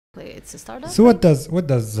It's a startup. So what does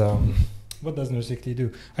Nursically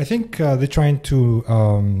do? I think they're trying to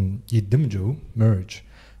merge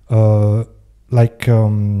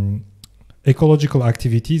ecological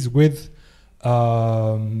activities with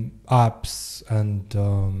apps and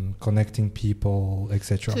connecting people,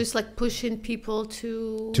 etc. So it's like pushing people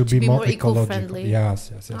to be more eco-friendly.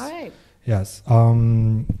 Yes. All right. Yes.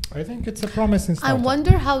 I think it's a promising startup. I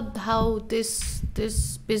wonder how this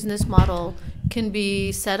business model can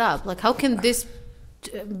be set up. Like, how can this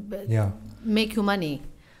make you money?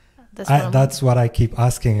 That's what I keep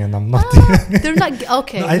asking, and I'm not. They're not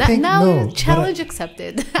okay. No, challenge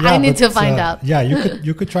accepted. Yeah, I need to find out. Yeah,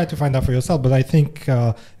 you could try to find out for yourself, but I think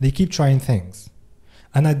they keep trying things,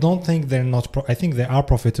 and I don't think they're not. I think they are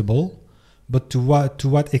profitable, but to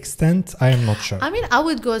what extent, I am not sure. I mean, I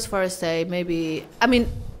would go as far as say maybe. I mean,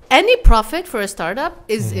 any profit for a startup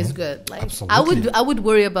is good. Like, absolutely. I would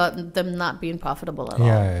worry about them not being profitable at all.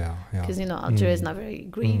 Yeah. Because Algeria is not very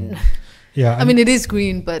green. Yeah, I mean, it is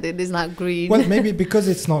green, but it is not green. Well, maybe because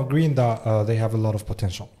it's not green that they have a lot of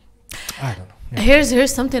potential. I don't know. Yeah.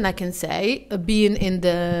 Here's something I can say. Being in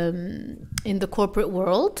the corporate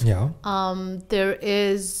world,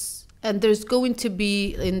 there's going to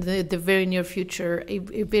be in the very near future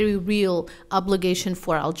a very real obligation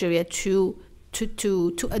for Algeria to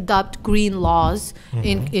adopt green laws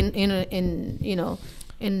in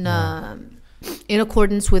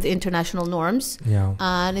accordance with international norms. Yeah.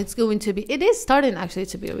 And it is starting actually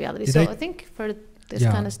to be a reality. I think for this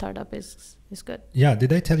kind of startup is good. Yeah.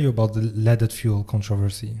 Did I tell you about the leaded fuel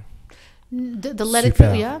controversy? The leaded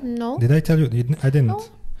fuel, yeah? No. Did I tell you? I didn't. No.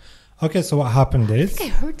 Okay, so what happened is... I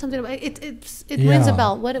think I heard something about it. It rings a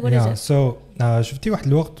bell. What is it? So, شفتي واحد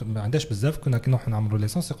الوقت ما عندهاش بزاف كنا نروحوا نعملوا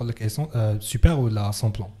ليسونس يقول لك سوبر ولا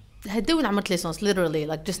سامبلون. هدي وين عملت ليسونس literally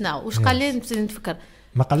like just now. واش قال لي نفكر.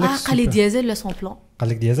 ما قالكش قال لي ديزل ولا سامبلون. قال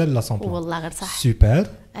لك ديزل ولا سامبلون. والله غير صح. سوبر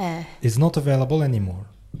is not available anymore.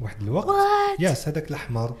 واحد الوقت. Yes, هذاك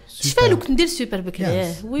الأحمر. اش فالو كنت ندير سوبر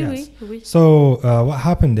بكري. وي. So what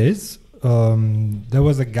happened is there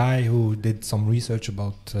was a guy who did some research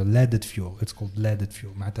about leaded fuel. It's called leaded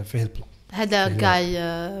fuel. معناتها فيه البلان. هذا guy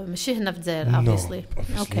ماشي هنا في الجزائر obviously.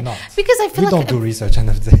 Okay. Not. Because I feel we don't do research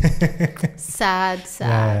هنا في الجزائر. sad.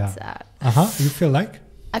 You feel like?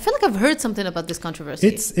 I feel like I've heard something about this controversy.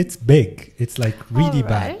 It's big. It's like really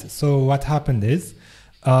bad. So what happened is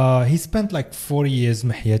he spent like 4 years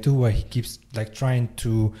محياته where he keeps like trying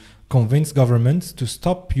to convince governments to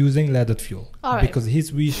stop using leaded fuel because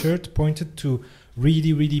his research pointed to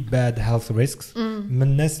really bad health risks من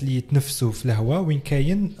الناس اللي يتنفسوا في الهواء وين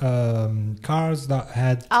كاين cars that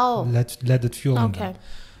had leaded fuel in them.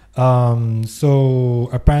 So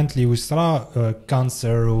apparently وش صرا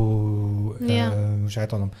cancer وش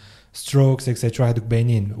عيطولهم strokes etc هذوك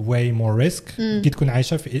باينين way more risk كي تكون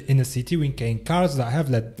عايشة in a city وين كاين cars that have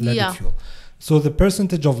leaded fuel. So the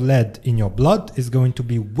percentage of lead in your blood is going to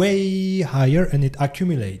be way higher and it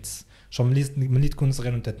accumulates. So ملي تكون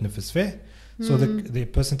صغير وانت تنفس فيه. So the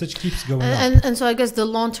percentage keeps going up. And so I guess the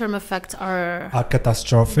long-term effects are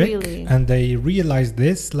catastrophic. Really? And they realized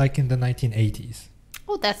this like in the 1980s.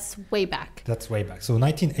 Oh, that's way back. So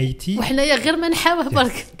 1980. وحنا غير ما نحاول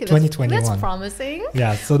برك. 2021. That's promising.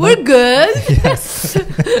 Yeah. So we're good. Yes.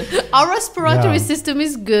 Our respiratory system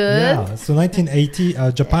is good. Yeah. So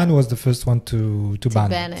 1980, Japan was the first one to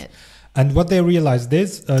ban it. And what they realized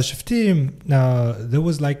is, there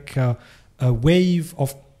was like a wave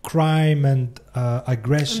of crime and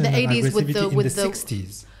aggression and aggressivity in the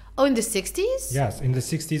 60s. Oh, in the 60s? Yes, in the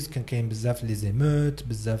 60s came بزاف les émeutes,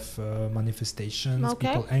 بزاف manifestations,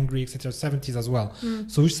 people angry, etc. 70s as well.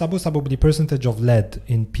 So the percentage of lead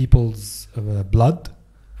in people's blood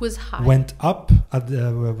was high. Went up at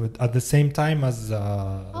the same time as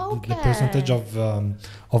the percentage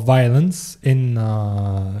of violence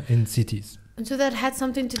in cities. And so that had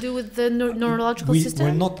something to do with the neurological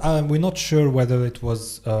system? We're not sure whether it was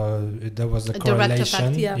there was a correlation. Direct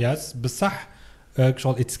effect, yes, بصح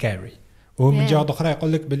it's scary. ومن جهة أخرى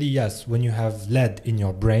يقول لك بلي yes, when you have lead in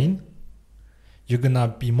your brain, you're gonna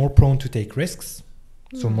be more prone to take risks,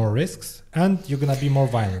 so more risks, and you're gonna be more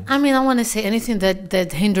violent. I mean, I want to say anything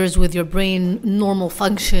that hinders with your brain normal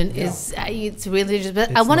function is it's really just. But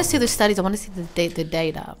I want to see the studies. I want to see the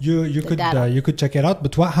data. You could check it out.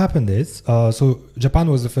 But what happened is, so Japan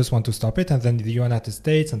was the first one to stop it, and then the United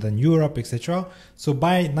States, and then Europe, etc. So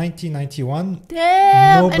by 1991,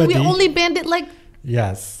 damn, and we only banned it like.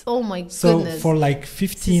 Yes. Oh my goodness. So for like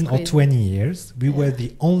 15 or 20 years, we were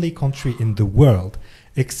the only country in the world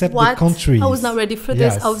except What? the countries. I was not ready for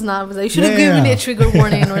this. Yes. I was not. You should have given me a trigger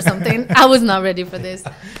warning or something. I was not ready for this.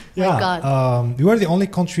 Yeah, My God. we were the only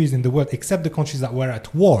countries in the world, except the countries that were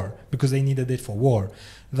at war because they needed it for war,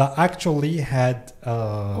 that actually had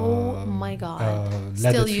Oh my God. leaded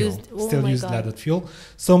Still fuel. used- oh Still my used God. leaded fuel.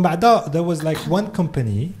 So بعدها, there was like one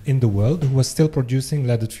company in the world who was still producing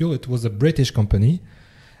leaded fuel. It was a British company.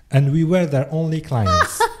 And we were their only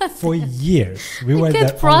clients for years. We were I their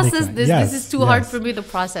can't process only this. clients. This is too hard for me to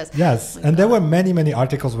process. Yes, Oh my and there God. were many, many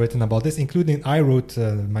articles written about this, including I wrote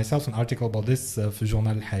myself an article about this for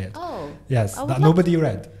Journal Al-Hayat. Oh. Yes, I would that love- nobody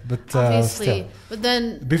read, but Obviously. still. But then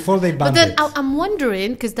Before they banned it. I'm wondering,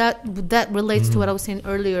 because that relates to what I was saying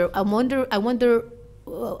earlier. I wonder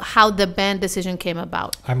how the ban decision came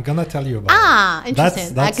about. I'm gonna tell you about it.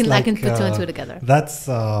 Interesting. I can put two and two uh, together.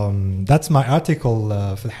 That's my article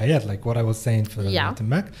في الحياة, like what I was saying for Yeah.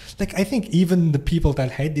 تماك. Like I think even the people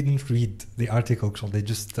that had didn't read the article, so they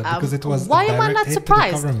just because it was why a am I direct not hit to the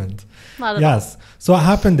surprised? government. Not at Yes. So what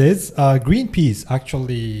happened is Greenpeace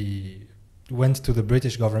actually went to the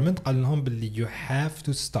British government قال لهم باللي you have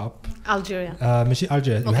to stop Algeria. ماشي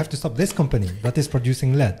Algeria, you have to stop this company that is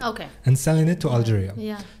producing lead Okay. and selling it to Algeria.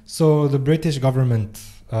 Yeah. So the British government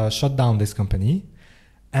shut down this company,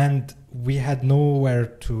 and we had nowhere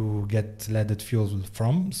to get leaded fuels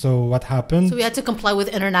from. So what happened? So we had to comply with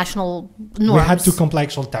international norms. We had to comply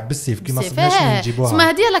شغل تاع بالسيف كيما بالسيف. صدناش اسمها نجيبوها.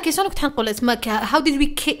 هذه لا كيسيون كنت حنقول اسمها how did we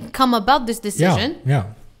come about this decision? Yeah.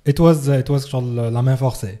 It was شغل la main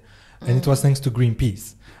forcée, and it was thanks to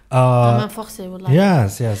Greenpeace. main forcée, والله.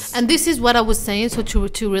 Yes. And this is what I was saying. So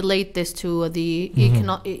to relate this to the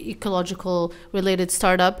ecological related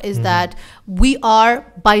startup is that we are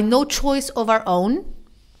by no choice of our own,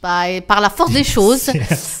 par la force des choses,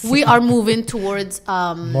 Yes. we are moving towards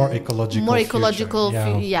More ecological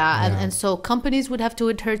future. Yeah. And so companies would have to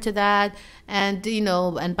adhere to that, and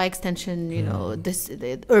and by extension, the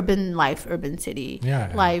urban city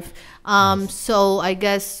life. So I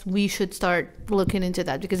guess we should start looking into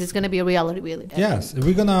that because it's going to be a reality. Really. Yes,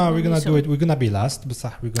 we're gonna do it. We're gonna be last, but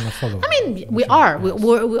we're gonna follow. I mean, we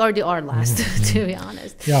already are last, to be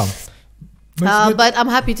honest. Yeah. But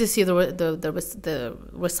I'm happy to see the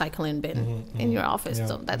recycling bin in your office,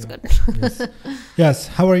 so that's good. Yes.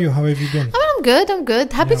 How are you? How have you been? I'm good.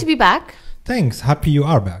 Happy to be back. Thanks. Happy you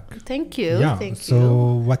are back. Thank you. Yeah. Thank So you.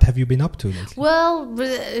 what have you been up to lately? Well,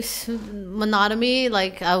 monotony.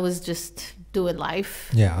 Like I was just doing life.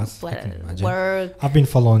 Yes. I can imagine. Work. I've been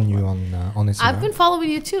following you on Instagram. I've been following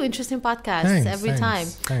you too. Interesting podcasts every time.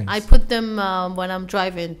 Thanks. I put them when I'm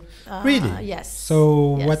driving. Really? Yes. So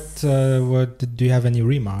Yes. what do you have any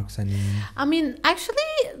remarks? I mean,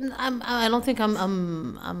 actually, I don't think I'm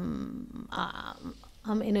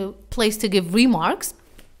in a place to give remarks,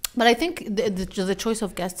 but I think the choice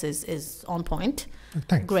of guests is on point.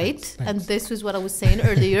 Thanks. Great. Thanks. And this was what I was saying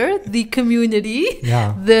earlier, the community,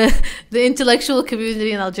 the intellectual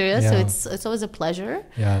community in Algeria. So it's always a pleasure.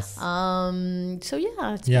 Yes. So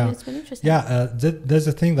it's been interesting. Yeah, there's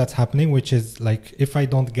a thing that's happening, which is like if I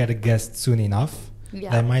don't get a guest soon enough,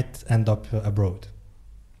 they might end up abroad.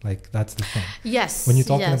 Like that's the thing. Yes. When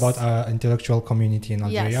you're talking about our intellectual community in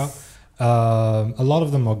Algeria, a lot of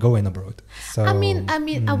them are going abroad. So I mean,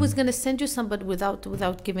 I was gonna send you somebody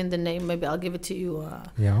without giving the name. Maybe I'll give it to you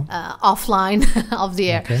offline off the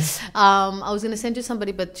air. Okay. I was gonna send you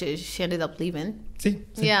somebody, but she ended up leaving. See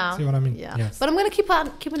what I mean? Yeah. Yes. But I'm gonna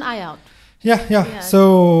keep an eye out. Yeah.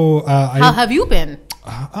 So how have you been?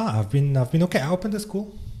 I've been okay. I opened the school.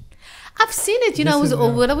 I've seen it.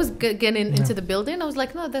 When I was getting into the building, I was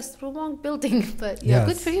like, no, that's the wrong building. But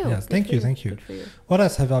good for you. Yes, thank you. Good for you. What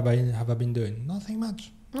else have I been doing? Nothing much.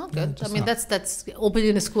 Not good. I mean, that's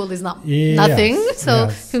opening a school is not nothing. So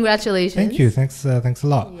congratulations. Thank you. Thanks a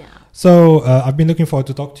lot. Yeah. So I've been looking forward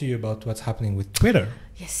to talk to you about what's happening with Twitter.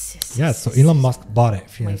 Yes. So Elon Musk bought it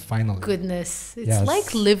finally. Goodness, it's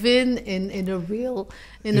like living in a real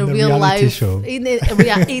reality life show.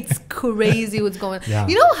 It's crazy what's going on. Yeah.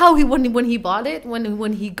 You know how when he bought it,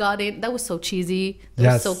 when he got it, that was so cheesy.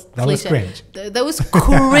 That was cringe. That was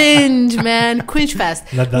cringe, man, cringe fest.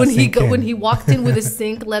 When he walked in with a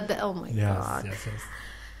sink, oh my god. Yes.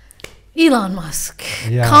 Elon Musk.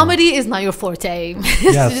 Comedy is not your forte.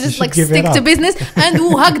 Yes, you just like stick to business. And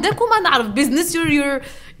وهكذاك وما نعرف business,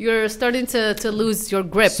 you're starting to lose your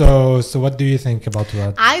grip. So what do you think about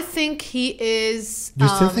that? I think he is. Do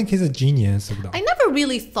you still think he's a genius? I never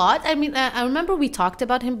really thought. I mean, I remember we talked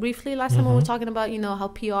about him briefly last time when we were talking about how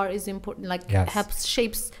PR is important, like helps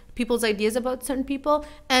shapes people's ideas about certain people.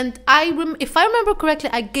 And if I remember correctly,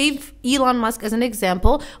 I gave Elon Musk as an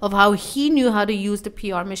example of how he knew how to use the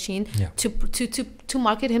PR machine to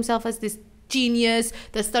market himself as this genius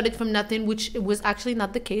that started from nothing, which was actually not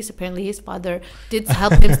the case. Apparently his father did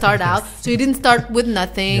help him start out, so he didn't start with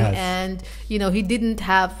nothing. And you know, he didn't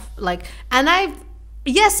have like, and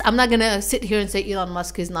yes, I'm not gonna sit here and say Elon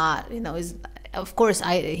Musk is not, you know, is, of course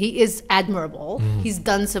he is admirable. He's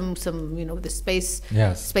done some you know, the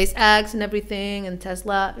SpaceX and everything, and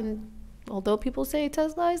Tesla, and although people say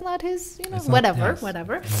Tesla is not his, you know, whatever.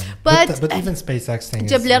 But even SpaceX thing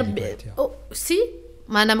is really great, oh, see,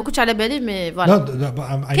 ما أنا ما كنتش على بالي mais voilà. No,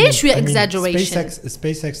 كاين شوية exaggeration.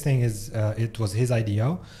 SpaceX thing is it was his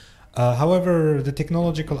idea. However, the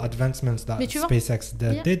technological advancements that SpaceX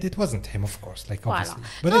did, it wasn't him, of course, like obviously.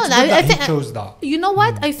 But it's good that he chose that. You know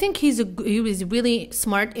what? I think he was really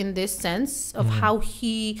smart in this sense of how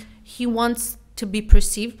he wants to be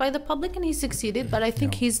perceived by the public, and he succeeded. But I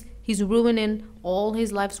think he's ruining all his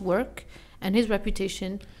life's work and his reputation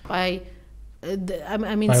by.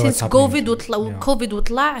 I mean, since COVID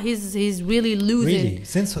وطلع, he's really losing. Really?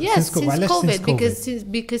 Since COVID,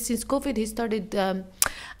 because since COVID he started,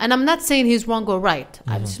 and I'm not saying he's wrong or right.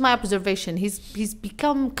 It's just my observation. He's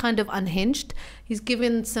become kind of unhinged. He's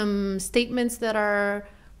given some statements that are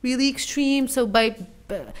really extreme. So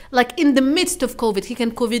like in the midst of COVID, he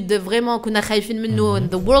can COVID vraiment كنا خايفين منه,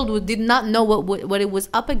 and the world did not know what it was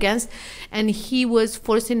up against, and he was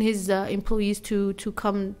forcing his employees to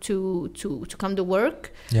come to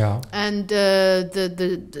work. And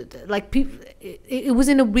like people, it was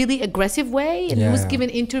in a really aggressive way, and he was giving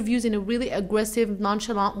interviews in a really aggressive,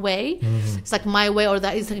 nonchalant way. It's like my way or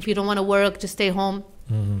that. Is like, if you don't want to work, just stay home.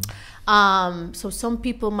 So some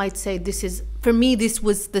people might say for me this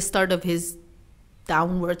was the start of his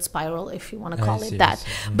downward spiral, if you want to call it that.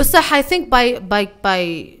 But I think by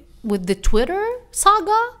with the Twitter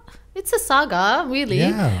saga, it's a saga,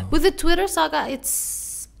 really. With the Twitter saga,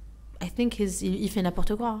 I think il fait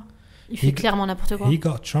n'importe quoi. Il fait clairement n'importe quoi. He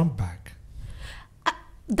got Trump back.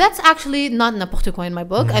 That's actually not n'importe quoi in my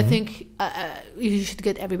book. I think you should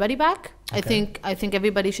get everybody back. Okay. I think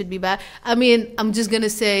everybody should be back. I mean, I'm just gonna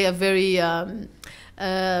say a very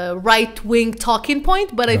right-wing talking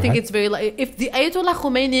point, but I think it's very if the Ayatollah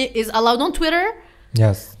Khomeini is allowed on Twitter,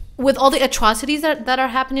 with all the atrocities that are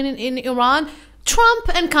happening in Iran, Trump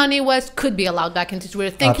and Kanye West could be allowed back into Twitter.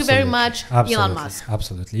 Thank you very much, Elon Musk.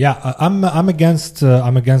 Absolutely, yeah. I'm against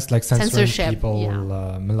like censoring people.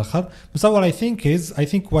 So what I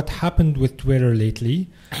think what happened with Twitter lately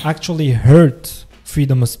actually hurt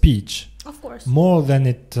freedom of speech. Of course. More than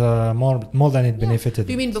it benefited.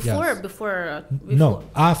 You mean before? No,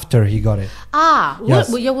 after he got it.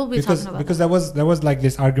 We'll be talking about because there was like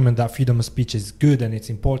this argument that freedom of speech is good and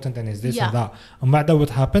it's important and it's this and that. And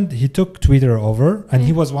what happened? He took Twitter over, and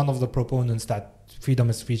he was one of the proponents that freedom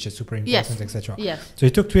of speech is super important, etc. So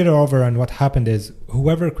he took Twitter over, and what happened is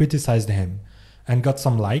whoever criticized him and got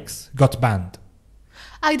some likes got banned.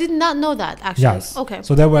 I did not know that, actually. Yes. Okay.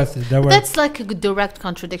 So there were. That's like a direct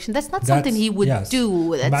contradiction. That's not something he would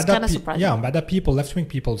do. That's kind of surprising. Yeah, but left-wing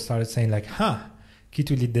people started saying like, كي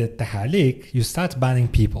تولي تحاليك, you start banning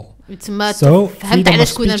people. It's much. So freedom of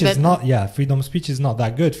speech is not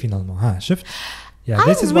that good finalement. شفت? Yeah,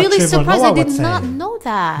 this is really what Trevor surprised. Noah I did was not saying. know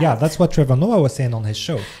that. Yeah, that's what Trevor Noah was saying on his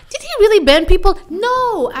show. Did he really ban people?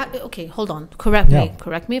 No. Okay, hold on. Correct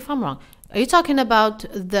me if I'm wrong. Are you talking about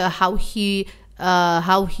how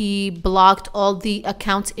he blocked all the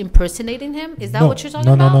accounts impersonating him? Is that what you're talking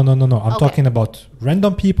about? No. I'm talking about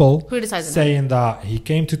random people saying that he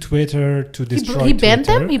came to Twitter to destroy He banned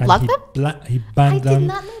Twitter, them? He blocked them? He banned them. I did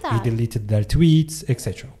not know that. He deleted their tweets,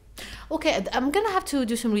 etc. Okay, I'm going to have to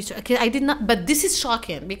do some research. Okay, I did not, but this is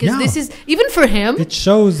shocking because this is, even for him, it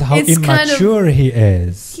shows how immature he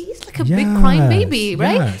is. He's like a big crying baby,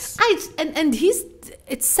 right? Yes. And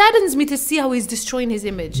it saddens me to see how he's destroying his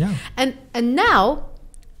image. And now,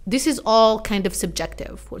 this is all kind of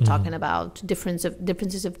subjective. We're talking about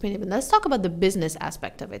differences of opinion. But let's talk about the business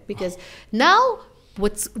aspect of it, because now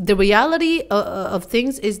what's the reality of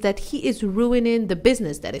things is that he is ruining the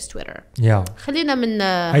business that is Twitter. خلينا من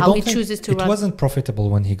how he chooses to run. It wasn't profitable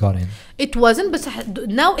when he got in. It wasn't, but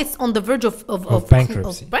now it's on the verge of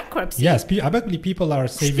bankruptcy. Yes, people are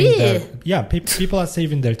saving people are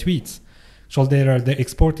saving their tweets. So they're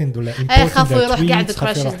exporting their tweets.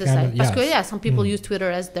 Because some people use Twitter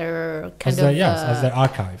as their kind of as their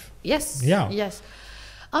archive. Yes.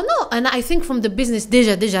 Oh no, and I think from the business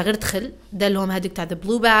déjà غير دخل دار لهم هذيك تاع the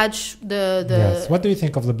blue badge Yes. What do you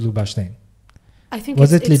think of the blue badge thing? I think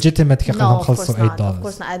was it legitimate? No, of course not. Of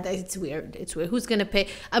course not. It's weird. Who's going to pay?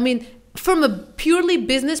 I mean, from a purely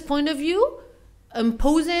business point of view,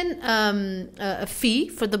 imposing a fee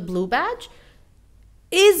for the blue badge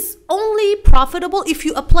is only profitable if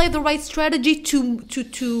you apply the right strategy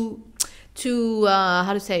to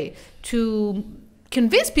how to say, to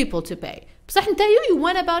convince people to pay. بصح انت you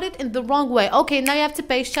went about it in the wrong way. Okay, now you have to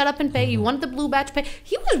pay. Shut up and pay. You want the blue badge, pay.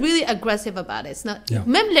 He was really aggressive about it. It's not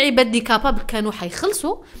même العباد اللي capable كانوا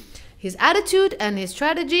حيخلصوا. His attitude and his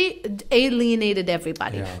strategy alienated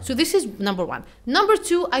everybody. So this is number one. Number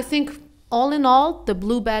two, I think all in all, the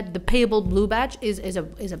blue badge, the payable blue badge is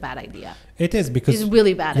a bad idea. It is because it's a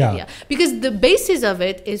really bad idea. Because the basis of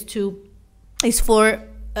it is for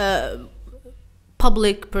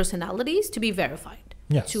public personalities to be verified.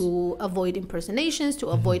 Yes. To avoid impersonations, to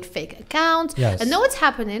avoid fake accounts. Yes. And now what's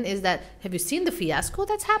happening is that, have you seen the fiasco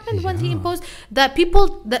that's happened when he imposed that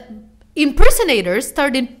people, that impersonators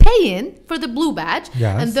started paying for the blue badge,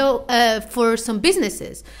 and though for some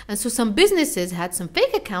businesses, and so some businesses had some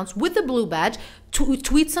fake accounts with the blue badge to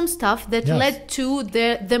tweet some stuff that led to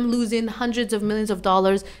them losing hundreds of millions of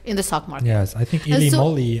dollars in the stock market. Yes, I think Eli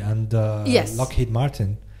Molly and Lockheed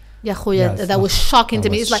Martin. Yeah, that was shocking to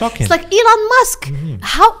me. It's like Elon Musk.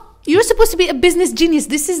 How you're supposed to be a business genius?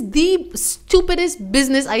 This is the stupidest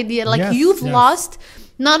business idea. Like you've lost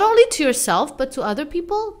not only to yourself but to other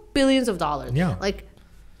people billions of dollars. Yeah. Like,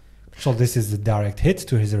 so this is a direct hit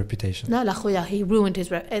to his reputation. No, he ruined his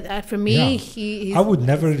for me. I would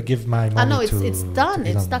never give my money. No, it's done.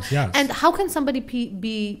 It's done. Yes. And how can somebody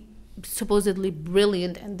be supposedly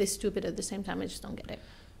brilliant and this stupid at the same time? I just don't get it.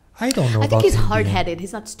 I don't know. I think he's hard-headed.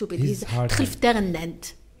 He's not stupid. He's capable.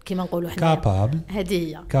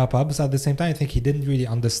 But at the same time, I think he didn't really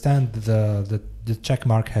understand the check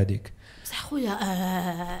mark headache.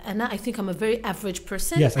 And I think I'm a very average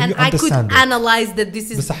person. Yes, and I could analyze that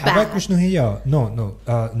this is bad. No.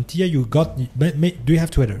 Do you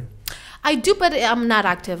have Twitter? I do, but I'm not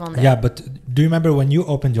active on that. Yeah, but do you remember when you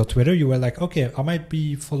opened your Twitter, you were like, okay, I might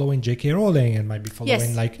be following J.K. Rowling and might be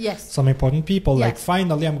following some important people. Like,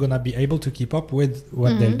 finally, I'm going to be able to keep up with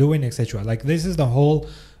what they're doing, etc. Like, this is the whole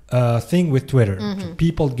thing with Twitter.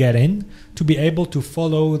 People get in to be able to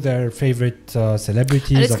follow their favorite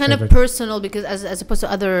celebrities. And it's kind of personal because as opposed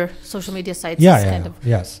to other social media sites. So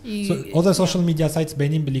other social media sites,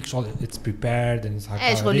 it's prepared and it's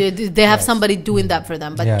they have somebody doing that for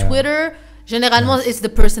them. But Twitter, généralement, it's the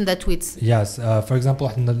person that tweets. Yes. For example,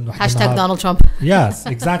 hashtag Donald Trump. Yes,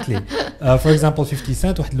 exactly. For example, 50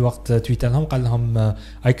 Cent واحد الوقت تويت لهم قال لهم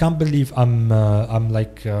I can't believe I'm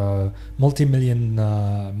like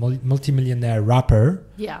multi-millionaire rapper.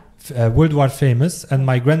 Yeah. Worldwide famous, and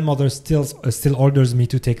my grandmother still orders me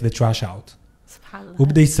to take the trash out.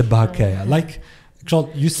 وبدأ يسبها هكايا. Like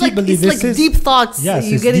you see, like, believe this is deep thoughts. Yes,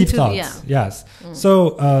 you get deep into thoughts. Yes.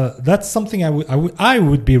 So that's something I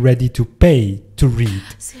would be ready to pay to read.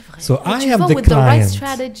 So I am the client. The right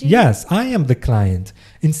strategy. Yes, I am the client.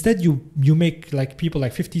 Instead, you make like people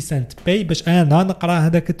like 50 Cent pay باش أنا نقرأ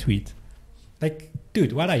هذاك tweet. Like,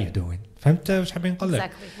 dude, what are you doing? فهمت واش حابين نقول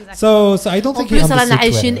لك؟ So I don't think he understood Twitter.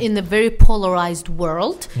 عايشين in a very polarized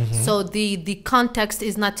world. So the context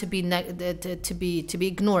is not to be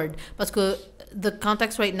ignored. Because the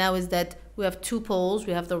context right now is that we have two poles.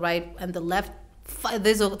 We have the right and the left.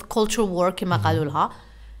 There's a culture war كما قالوا لها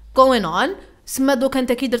going on. سما دوك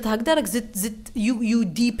انت كي درت هكذا راك زدت you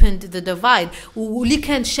deepened the divide. واللي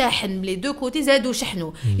كان شاحن من لي دو كوتي زادوا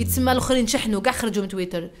شحنوا. يتسمى الاخرين شحنوا كاع خرجوا من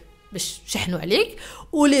تويتر باش شحنوا عليك.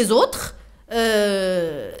 ولي زوتر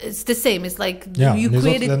it's the same. It's like you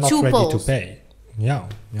created two poles. To pay. Yeah.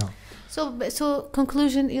 So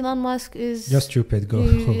conclusion, Elon Musk is you're stupid.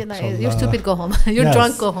 You're stupid. Go home. You're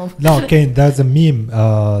drunk. Go home. No, okay. There's a meme.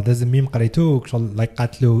 قريته like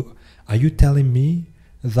قالت له, are you telling me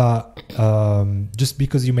that just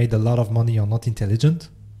because you made a lot of money you're not intelligent?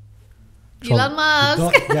 Elon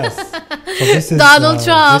Musk. Yes. So this is Donald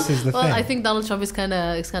Trump. This is the thing. I think Donald Trump is kind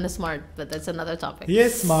of smart, but that's another topic. He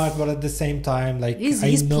is smart, but at the same time, like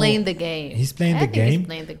he's playing the game. He's playing the game.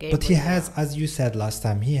 But he has, as you said last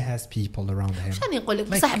time, he has people around him.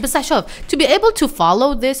 بصح شوف, to be able to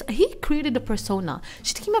follow this, he created a persona.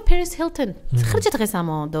 شفت كيما Paris Hilton. خرجت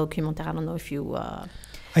récemment documentaire. I don't know if you.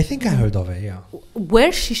 I think I heard of it, yeah.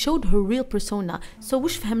 Where she showed her real persona. So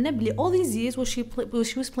وش فهمنا بلي all these years she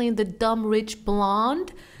was playing the dumb rich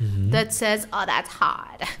blonde that says, oh, that's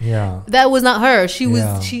hot. Yeah. That was not her.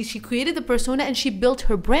 She created the persona and she built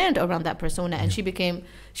her brand around that persona and she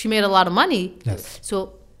made a lot of money. Yes.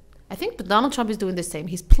 So I think Donald Trump is doing the same.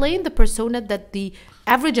 He's playing the persona that the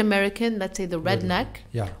average American, let's say the redneck,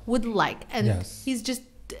 would like. And he's just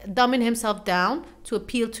dumbing himself down to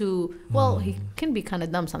appeal to he can be kind of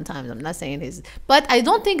dumb sometimes. I'm not saying but I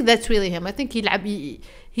don't think that's really him. I think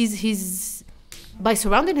he's by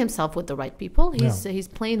surrounding himself with the right people, he's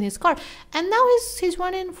playing his card. And now he's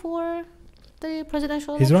running for the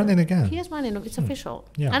presidential He's election? running again. He is running. It's official.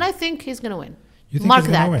 Yeah. And I think he's going to win. You think Mark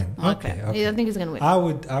he's that. gonna win? Okay. Okay. I think he's going to win.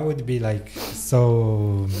 I would be like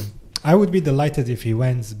so. I would be delighted if he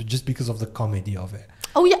wins, just because of the comedy of it.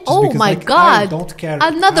 Oh yeah! Just oh because, my like, God! I don't care.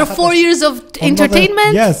 Another 4 years of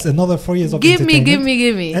entertainment. Yes, another 4 years of entertainment.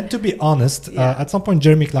 Give me. And to be honest, at some point,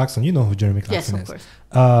 Jeremy Clarkson, you know who Jeremy Clarkson is. Yes, of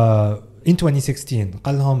course. In 2016,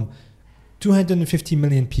 قال لهم 250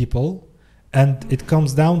 million people, and it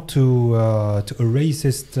comes down to a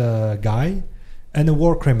racist guy and a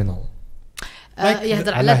war criminal.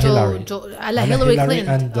 يهدر على Hillary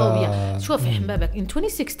Clinton. Oh yeah. شوف يا حبابك. In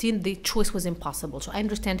 2016, the choice was impossible. So I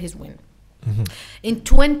understand his win. In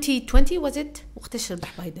 2020 was it؟ وقتاش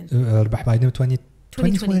ربح بايدن؟ ربح بايدن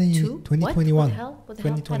 2022. 2021. What the hell?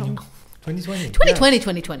 I don't know.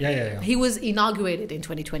 2020. Yeah. He was inaugurated in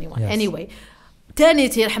 2021. Yes. Anyway, تاني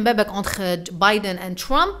يرحم بابك entre Biden and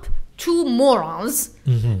Trump. Two morons.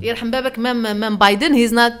 يرحم بابك même Biden,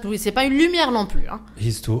 he's not, c'est pas une lumière non plus. Hein.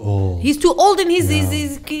 He's too old. He's too old and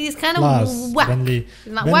he's kind of whack.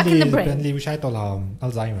 Not whack in the brain. بنلي وش عيطوا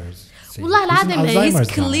Alzheimer's. والله العظيم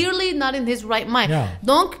he's clearly not in his right mind. Yeah.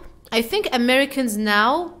 Donc I think Americans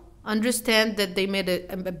now understand that they made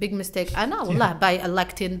a big mistake. أنا والله by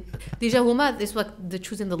electing déjà هما is what they're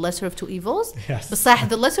choosing the lesser of two evils. Yes. بصح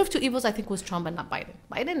the lesser of two evils I think was Trump and not Biden.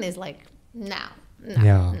 Biden is like no.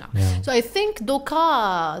 Yeah. So I think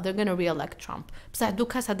دوكا they're gonna re-elect Trump. بصح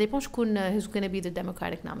دوكا ça dépend شكون who's gonna be the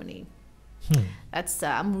Democratic nominee. That's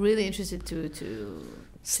I'm really interested to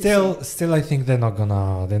Still, I think they're not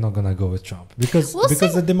gonna go with Trump because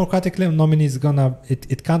the Democratic nominee is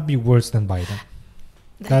it can't be worse than Biden.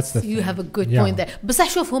 That's the thing. You have a good point there. بس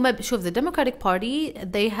شوف the Democratic Party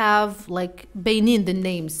they have like باينين the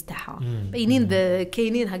names تاعها باينين the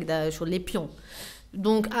كاينين هكذا شو les pions.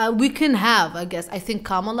 Donc we can have, I guess. I think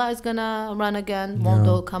Kamala is gonna run again.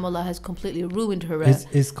 Although Kamala has completely ruined her.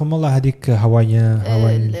 Is Kamala هذيك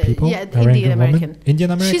Hawaiian people? Yeah, Indian American.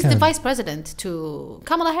 Indian American. She's the vice president to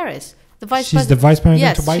Kamala Harris. She's the vice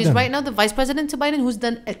president to Biden. Yes, she's right now the vice president to Biden, who's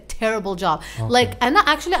done a terrible job. Okay. Like, and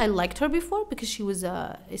actually, I liked her before because she was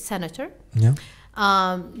a senator. Yeah.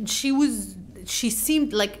 She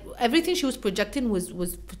seemed like everything she was projecting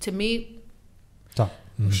was to me.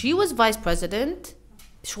 She was vice president.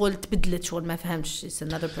 شغل تبدلت شغل ما فهمش it's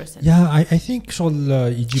another person. Yeah, I think شغل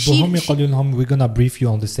يجيبوهم يقولوا لهم we're gonna brief you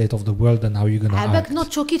on the state of the world and how you're gonna act.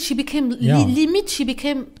 Not choky. She became limit. She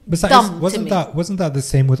became dumb. Wasn't that the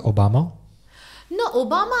same with Obama? No,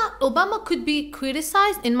 Obama could be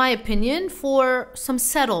criticized, in my opinion, for some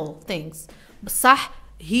subtle things. صح,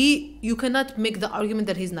 you cannot make the argument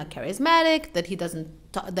that he's not charismatic, that he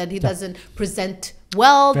doesn't present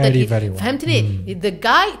well, very well. فهمتني? The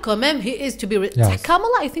guy, quand même, he is to be.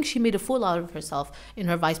 Kamala, I think she made a fool out of herself in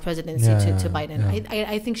her vice presidency to Biden.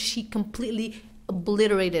 I think she completely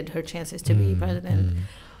obliterated her chances to be president.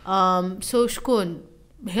 So شكون?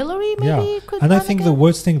 Hillary maybe could. And I think the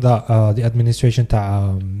worst thing that the administration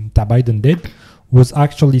تاع Biden did was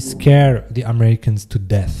actually scare the Americans to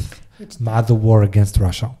death مع the war against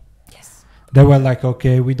Russia. They were like,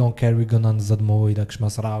 okay, we don't care, we're gonna نصدموا إذا كش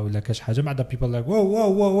مصرع ولا كش حاجة. مع the people like,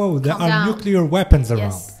 whoa, there are nuclear weapons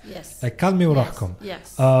around. Yes. Like calmي وروحكم.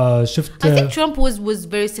 Yes. شفت. I think Trump was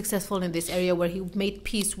very successful in this area where he made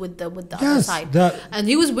peace with the other side. And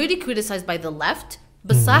he was really criticized by the left.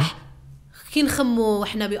 بصح كي نخمو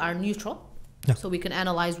إحنا we are neutral. Yeah. So we can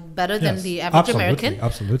analyze better than the average American.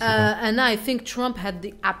 Absolutely. And I think Trump had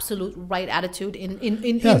the absolute right attitude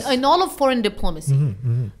in all of foreign diplomacy.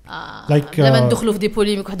 Like لما ندخلوا في دي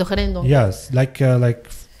بوليميك واحد آخرين. Yes, like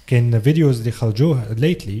كان videos اللي خرجوه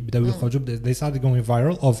lately بدأوا يخرجوا they started going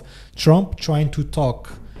viral of Trump trying to talk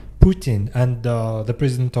Putin and the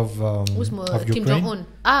president of Ukraine. Kim Jong-un.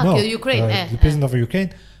 Ukraine. The president of Ukraine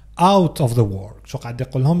out of the war. شو قاعد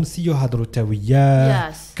يقول لهم سيو هادروا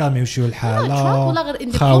توياه كامي وشيو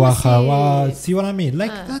الحالة خوا see what I mean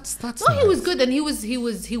like that's no he was good and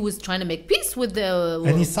he was trying to make peace with the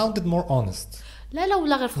and he sounded more honest. لا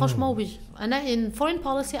ولا غير franchement أنا in foreign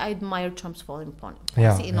policy I admire Trump's foreign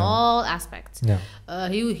policy in all aspects.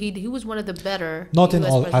 He was one of the better. Not US in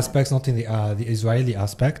all president. aspects, not in the Israeli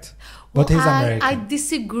aspect. But he's American. I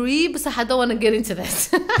disagree, but I don't want to get into this.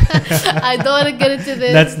 I don't want to get into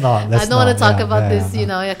this. Let's not. I don't want to talk about this. You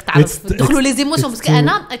know, دخلوا les émotions. Parce que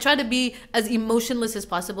I try to be as emotionless as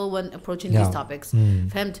possible when approaching these topics.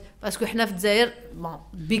 فهمت؟ parce que إحنا في الجزائر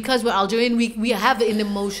because we're Algerian we have an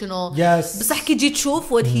emotional. Yes. بصح كي تجي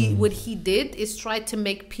تشوف what he did is try to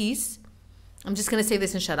make peace. I'm just going to say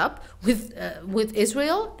this and shut up with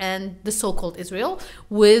Israel and the so-called Israel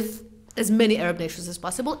with as many Arab nations as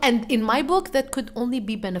possible. And in my book, that could only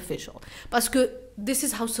be beneficial. Parce que this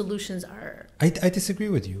is how solutions are. I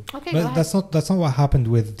disagree with you. Okay, but that's not what happened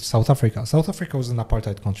with South Africa. South Africa was an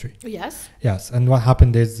apartheid country. Yes, and what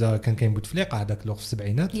happened is كان كاين بوتفليقه هذاك الوقت في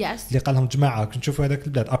السبعينات اللي قال لهم جماعه كنتوا تشوفوا هذاك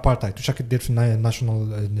البلاد apartheid وش راك دير في national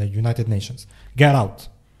United Nations, get out.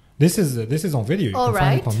 This is on video. You can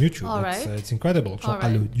find it on YouTube. It's incredible.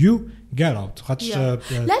 قالوا you get out.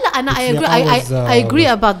 لا أنا I agree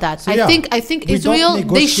about that. So I think Israel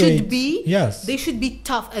they should be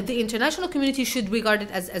tough. The international community should regard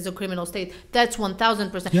it as a criminal state. That's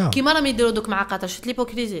 1000%. كيما راهم يديروا دوك مع قطر شفت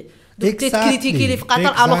ليبوكريزي دوك تكريتيكي لي في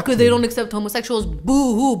قطر alors que they don't accept homosexuals.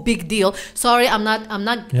 Boo hoo, big deal. Sorry, I'm not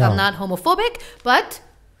homophobic, but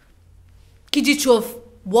كي تجي تشوف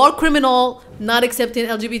war criminal not accepting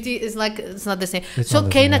LGBT is like it's not the same. So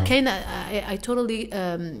Kaina, I totally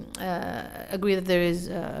agree that there is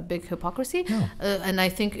a big hypocrisy, and I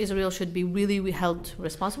think Israel should be really held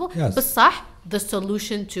responsible. But the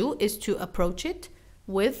solution too is to approach it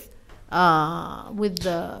with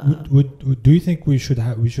the. Do you think we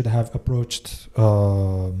should have approached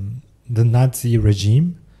the Nazi regime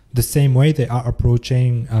the same way they are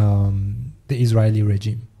approaching the Israeli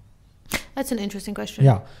regime? That's an interesting question.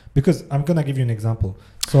 Yeah, because I'm gonna give you an example.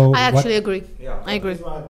 So I actually agree. I agree.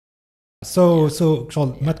 So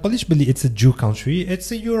ما تقوليش بلي it's a Jew country.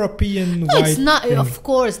 It's a European. No, it's not. Of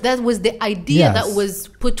course, that was the idea that was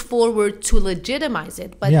put forward to legitimize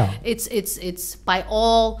it. But it's by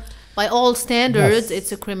all standards,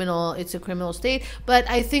 it's a criminal state. But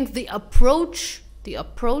I think the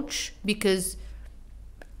approach because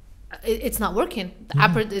it's not working.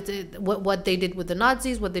 What they did with the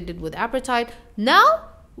Nazis, what they did with apartheid. Now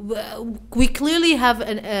we clearly have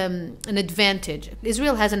an advantage.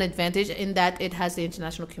 Israel has an advantage in that it has the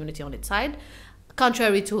international community on its side,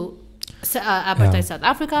 contrary to apartheid South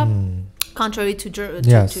Africa. Contrary to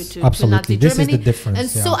absolutely. Nazi this Germany. Is the difference. And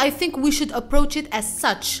so I think we should approach it as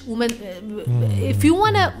such. If you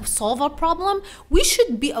want to solve a problem, we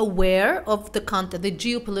should be aware of the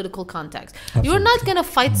geopolitical context. Absolutely. You're not going to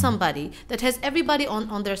fight somebody that has everybody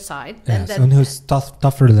on their side. And who's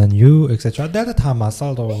tougher than you, etc.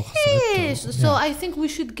 So I think we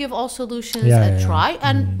should give all solutions a try.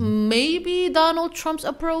 And maybe Donald Trump's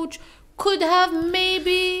approach could have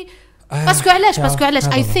maybe... باسكو علاش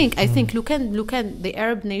I think لو كان the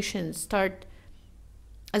Arab nations start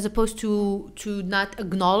as opposed to not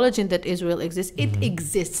acknowledging that Israel exists. It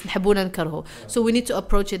exists. نحبونا نكرهه. So we need to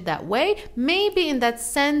approach it that way. Maybe in that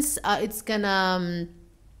sense it's gonna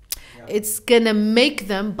make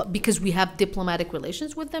them, because we have diplomatic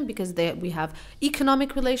relations with them, because we have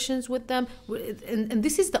economic relations with them, and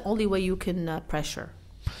this is the only way you can pressure.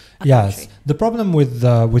 Yes, the problem with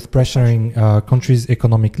pressuring countries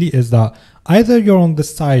economically is that either you're on the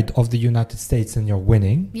side of the United States and you're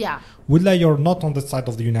winning, whether you're not on the side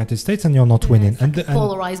of the United States and you're not winning. And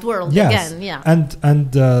polarized world again. And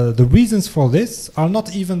the reasons for this are not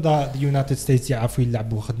even that the United States يعرفوا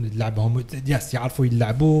يلعبوا لعبهم. Yes, يعرفوا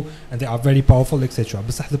يلعبوا and they are very powerful, etc.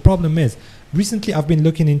 But the problem is, recently I've been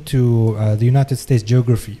looking into the United States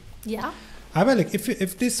geography.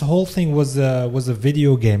 If this whole thing was a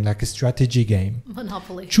video game, like a strategy game,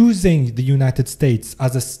 Monopoly, choosing the United States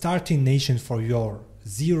as a starting nation for your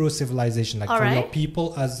zero civilization, like for your people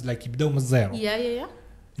as like يبدأوا من الزيرو.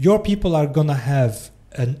 Your people are gonna have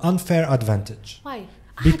an unfair advantage. Why?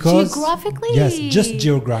 Because geographically? Yes, just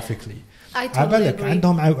geographically. I totally agree.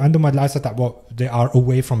 عندهم العيسى تاع they are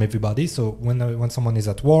away from everybody, so when someone is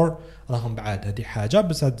at war راهم بعاد هذه حاجة.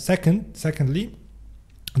 بس secondly,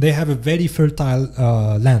 they have a very fertile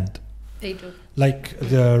land. They do. Like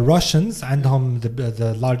the Russians عندهم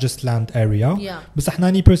the largest land area. بس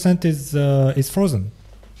 90% is frozen.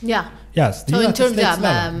 Yes. So in terms of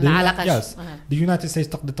the United States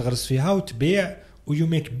تقدر تغرس فيها وتبيع و you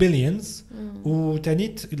make billions.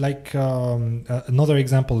 وتانيت like another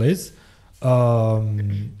example is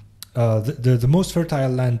the most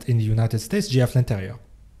fertile land in the United States جهة في الانتيريور.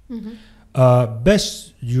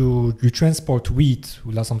 Best you transport wheat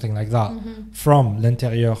or something like that from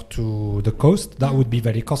l'intérieur to the coast, that would be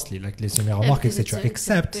very costly, like les Émirats, etc.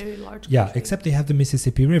 Except they have the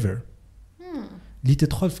Mississippi River. اللي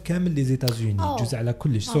تدخل في كامل les États-Unis جزء على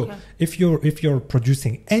كلش. So if you're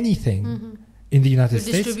producing anything in the United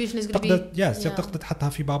States, تقدر تحطها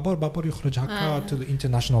في بابور يخرج هكا to the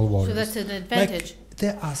international waters. So that's an advantage. Like,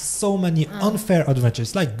 there are so many unfair advantages.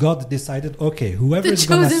 Like God decided, okay, whoever is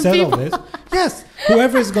going to settle this, yes,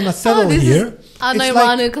 whoever is going to settle here.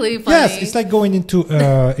 Unironically funny. Yes, it's like going into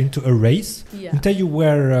a race. انت you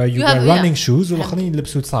wear running shoes والآخرين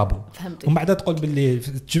يلبسوا تصابوا. ومن بعد تقول باللي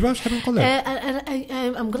تجيبها مش حابين نقول لك.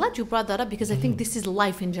 I'm glad you brought that up because I think this is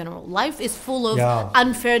life in general. Life is full of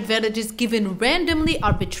unfair advantages given randomly,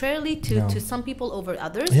 arbitrarily to some people over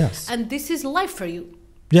others. Yes. And this is life for you.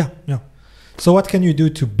 Yeah. So what can you do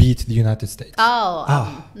to beat the United States?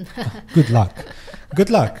 Good luck.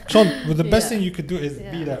 Good luck. Sean, well, the best thing you could do is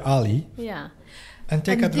be their ally. Yeah. And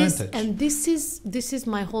take advantage. This is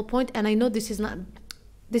my whole point. And I know this is not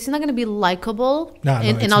going to be likable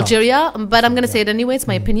in Algeria, but I'm going to say it anyway. It's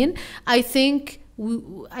my opinion. I think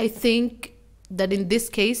that in this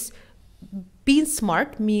case, being smart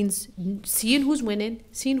means seeing who's winning,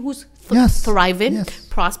 seeing who's thriving,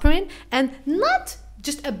 prospering, and not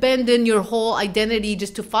just abandon your whole identity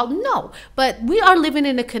just to follow. No, but we are living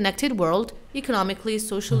in a connected world, economically,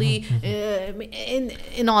 socially,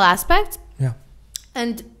 in all aspects. Yeah.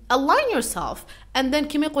 And align yourself. And then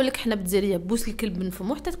كما يقول لك احنا بالجزائرية بوس الكلب من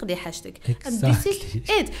فمه حتى تقضي حاجتك. And this is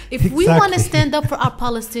it. If we want to stand up for our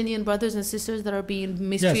Palestinian brothers and sisters that are being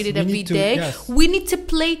mistreated every day, we need to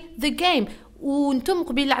play the game. وانتم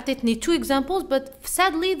قبيل عطيتني 2 examples, but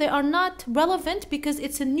sadly they are not relevant because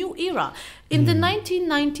it's a new era. In the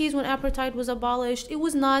 1990s when apartheid was abolished, it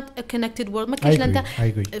was not a connected world. I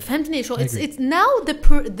agree. فهمتني شو? It's now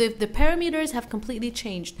the parameters have completely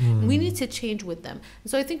changed. We need to change with them.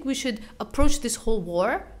 So I think we should approach this whole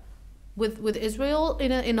war with Israel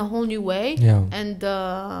in a whole new way, and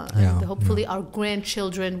hopefully our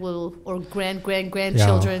grandchildren will, or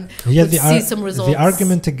grandchildren will see some results. The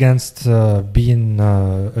argument against being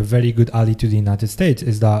a very good ally to the United States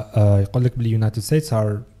is that يقول لك the United States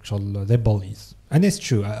are they're bullies, and it's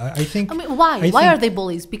true. I think. I mean, why are they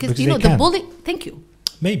bullies? Because you know the bully. Thank you.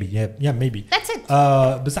 Maybe, maybe. That's it.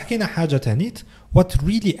 بس حكينا حاجة تانية. What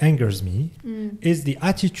really angers me is the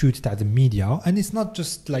attitude to the media, and it's not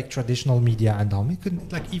just like traditional media and all. It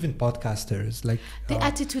could like even podcasters, like the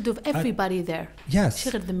attitude of everybody there. Yes.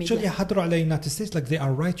 The media. Actually, يحضروا على United States like they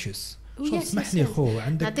are righteous. Yes.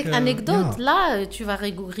 عندك anecdote. لا, tu vas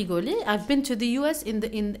rigoler. I've been to the US in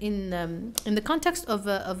the context of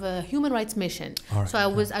a human rights mission. Right. So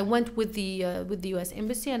I went with the US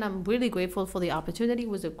embassy, and I'm really grateful for the opportunity. It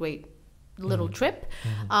was a great little trip.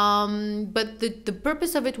 But the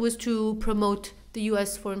purpose of it was to promote the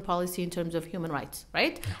US foreign policy in terms of human rights,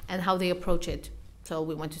 right? And how they approach it. So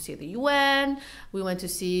we went to see the UN, we went to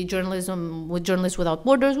see journalism with Journalists Without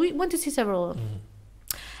Borders, we went to see several.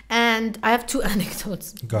 And I have 2 anecdotes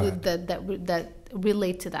that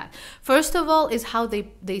relate to that. First of all is how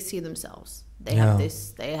they see themselves. They have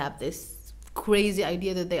this crazy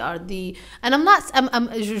idea that they are the, and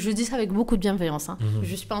je dis ça avec beaucoup de bienveillance, hein.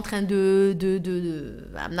 Je suis pas en train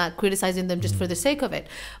I'm not criticizing them just for the sake of it,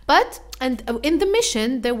 but and in the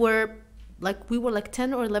mission there were we were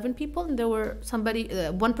 10 or 11 people, and there were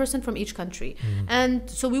one person from each country, and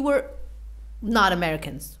so we were not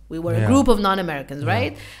Americans, we were a group of non-Americans,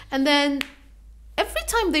 right? And then every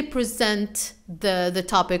time they present the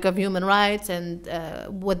topic of human rights and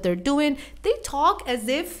what they're doing, they talk as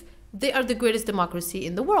if they are the greatest democracy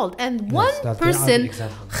in the world. And one person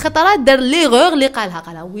خطرات دار l'erreur اللي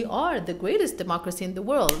قالها we are the greatest democracy in the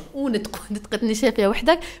world. ونتقدني شافية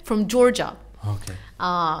وحدك from Georgia. Okay.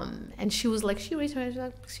 And she raised her hand, she was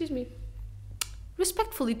like, excuse me,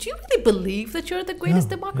 respectfully, do you really believe that you're the greatest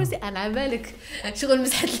democracy? And I شغل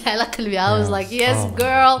مسحت لها على قلبي. I was like, yes,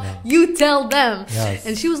 girl, you tell them. Yes.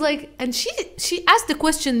 And she was like, and she asked the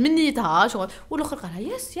question من نيتها شغل والآخر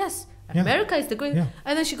قالها yes. America is the great.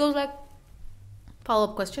 And then she goes like,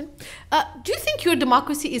 follow-up question. Do you think your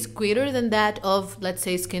democracy is greater than that of, let's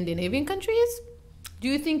say, Scandinavian countries? Do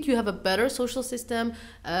you think you have a better social system?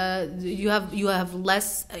 You have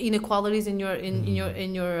less inequalities in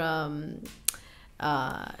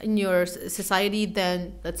your society than,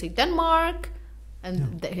 let's say, Denmark?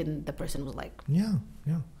 And the person was like, yeah.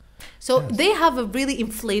 So they have a really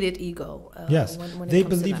inflated ego. When they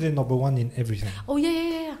believe they're number one in everything. Oh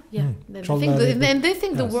yeah. They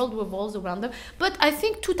think the world revolves around them. But I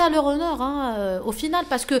think tout à leur honneur, au final,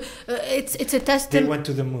 parce que it's a testament. They went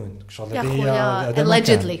to the moon.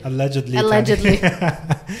 Allegedly.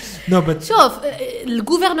 No, but شوف le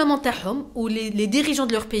gouvernement تاعهم ou les dirigeants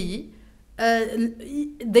de leur pays,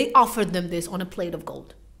 they offered them this on a plate of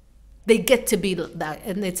gold. they get to be that,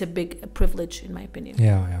 and it's a big privilege in my opinion.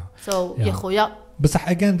 So يا خويا بس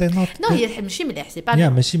again they're not no هي ماشي مليح سي با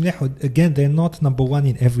ماشي مليح again they're not number one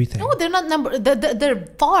in everything. No, they're not they're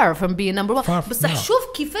far from being number one. بس شوف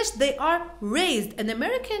كيفاش they are raised. An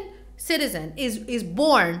American citizen is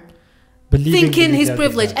born thinking he's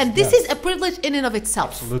privileged, and this is a privilege in and of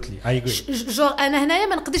itself. Absolutely, I agree. genre أنا هنايا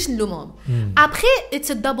ما نقدرش نلومهم. Après it's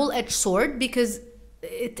a double-edged sword because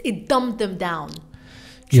it dumbed them down.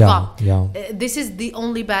 This is the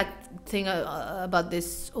only bad thing about this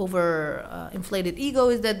over inflated ego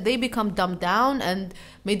is that they become dumbed down and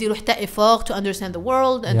ما يديروا حتى effort to understand the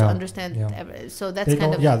world and to understand so that's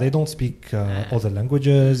kind of they don't speak other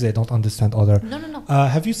languages, they don't understand other no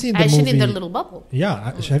have you seen the movie in their little bubble.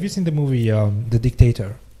 Have you seen the movie The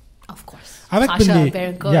Dictator? Of course. Sacha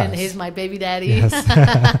Baron Cohen, he's my baby daddy.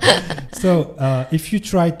 So if you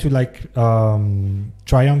try to like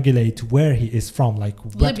triangulate where he is from, like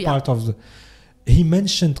what Libya. part of the he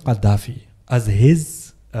mentioned Gaddafi as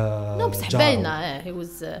his no بس باينة he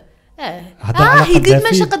was he did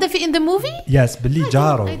mention Gaddafi in the movie. Yes, باللي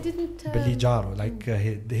جارو I didn't باللي جارو like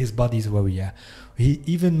his body's وياه. He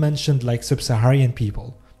even mentioned like sub-Saharan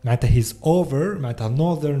people. معناتها he's over معناتها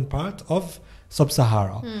northern part of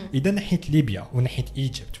sub-Sahara. إذا ناحية ليبيا وناحية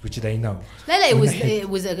Egypt which they know. لا it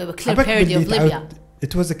was a clear parody of Libya.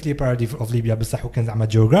 It was a clear parody of Libya بصح وكان زعما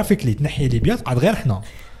geographically تنحي ليبيا تقعد غير احنا.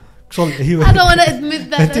 I don't want to admit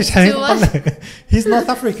that. He's North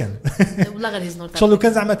African. he's North African. شو لو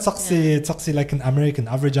كان زعما تسقسي like an American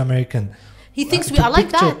average American. He thinks we are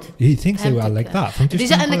like that. He thinks we are like that.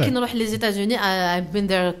 déjà أنا كي نروح les États-Unis I've been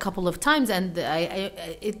there a couple of times and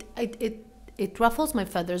it ruffles my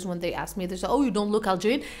feathers when they ask me they say oh you don't look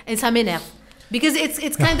Algerian and ça m'énerve because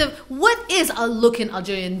it's kind of what is a looking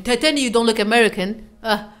Algerian tell you don't look American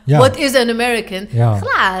what is an American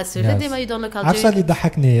خلاص ديما you don't look Algerian. Actually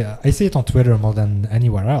ضحكني I see it on Twitter more than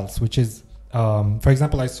anywhere else which is for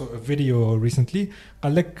example I saw a video recently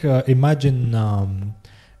قال لك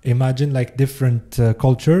imagine like different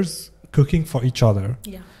cultures cooking for each other.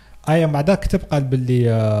 بعدا كتب قال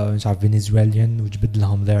باللي مش عارف فنزويليان وجبد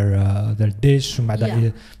لهم their dish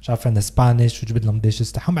وبعدا مش عارف أنا Spanish وجبد لهم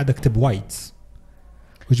dishes تاعهم بعدا كتب whites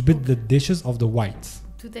وجبد the dishes of the whites.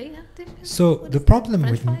 Do they have dishes? So the problem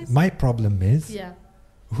with my problem is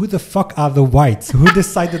who the fuck are the whites? Who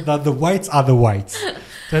decided that the whites are the whites?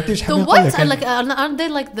 The whites are like aren't they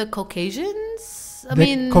like the Caucasians? I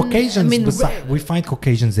mean Caucasians we find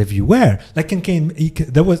Caucasians everywhere like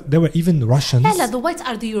there were even Russians. لا the whites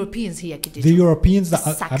are the Europeans here the Europeans that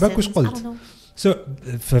عباك وش قلت so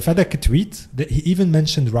في هذاك التويت he even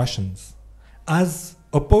mentioned Russians as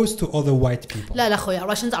opposed to other white people. لا خويا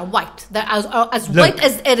Russians are white they're as white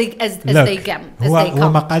as they come هو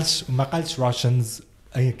ما قالش Russians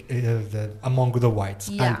among the whites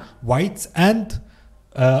and whites and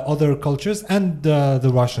other cultures and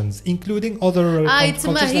the Russians including other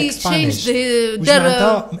cultures like Spanish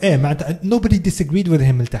nobody disagreed with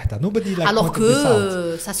him nobody like alors que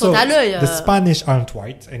ça saute à l'œil. The Spanish aren't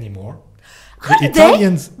white anymore. The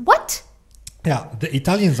Italians what? The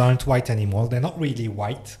Italians aren't white anymore. They're not really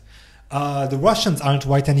white. The Russians aren't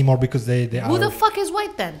white anymore because they are. Who the fuck is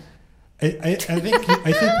white then?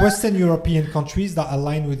 I think Western European countries that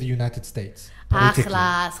align with the United States.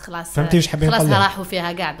 خلاص راحوا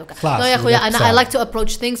فيها قاعد لا يا خويا أنا I like to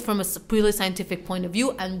approach things from a purely scientific point of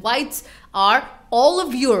view and whites are all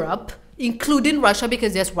of Europe including Russia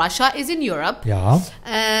because yes Russia is in Europe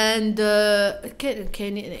and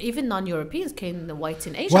can even non-Europeans can the whites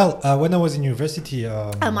in Asia. Well when I was in university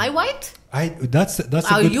am I white? That's a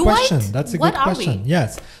good question. White? That's a what good question. We? Yes.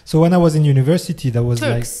 So when I was in university there was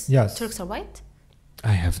Turks. like yes. Turks are white?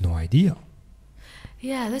 I have no idea.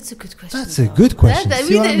 Yeah, that's a good question. That's a good question.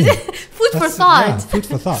 Food for thought. Yeah, food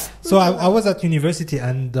for thought. So I was at university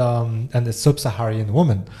and a sub-Saharan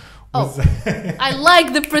woman I like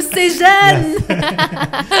the precision.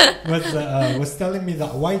 was telling me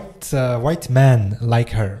that white man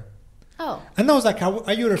like her. And I was like,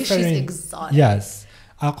 are you referring? She's exotic. Yes.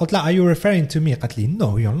 قلت لها are you referring to me? قالت لي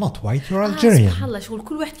no you're not white you're Algerian. سبحان الله شغل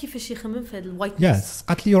كل واحد كيفاش يخمم في الوايت. Yes.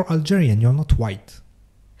 قالت لي you're Algerian you're not white.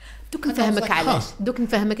 دوك نفهمك علاش دوك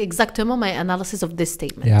نفهمك exactement my analysis of this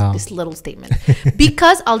statement this little statement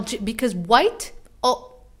because white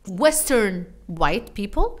Western white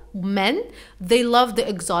people men they love the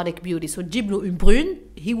exotic beauty so تجيب له une brune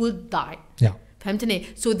he will die فهمتني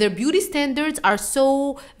so their beauty standards are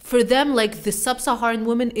so for them like the sub-Saharan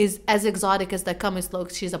woman is as exotic as the comes look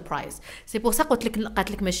she's a prize c'est pour ça قلت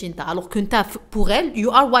لك ماشي انت alors que انت pour elle you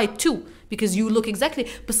are white too because you look exactly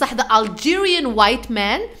بصح the Algerian white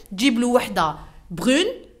man جيب له وحده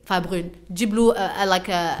brune brune. جيب له like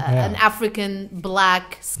an African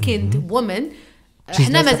black skinned woman.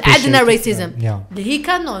 احنا عندنا racism اللي هي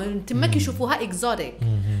كانوا تمك يشوفوها exotic.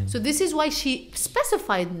 So this is why she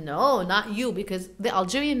specified no, not you, because the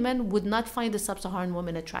Algerian men would not find the sub-Saharan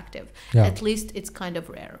woman attractive. At least it's kind of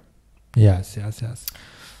rare. Yes.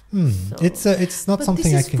 So, it's not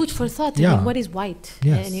something I can. But this is food for thought. I mean, what is white?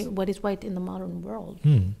 Yes. And what is white in the modern world?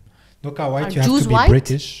 Look how white you have to be white?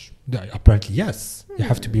 British. Apparently, yes. You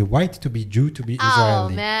have to be white to be Jew to be Israeli. Oh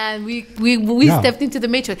man, we stepped into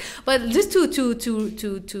the matrix. But just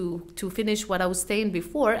to finish what I was saying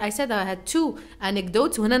before, I said I had two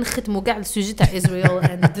anecdotes. وهنا نختموا قاع السوجي تاع Israel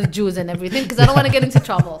and the Jews and everything because I don't want to get into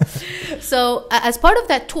trouble. So as part of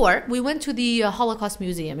that tour, we went to the Holocaust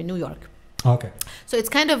Museum in New York. Okay. So it's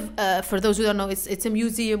kind of for those who don't know, it's a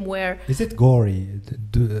museum where. Is it gory?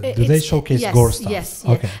 Do they showcase gore stuff? Yes.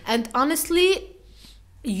 Okay. And honestly,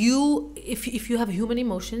 if you have human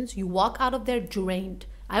emotions, you walk out of there drained.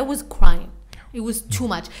 I was crying. It was too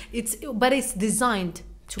much. But it's designed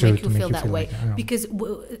to make you feel that way because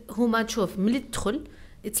هما تشوف ملي تدخل,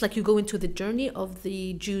 it's like you go into the journey of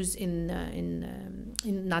the Jews in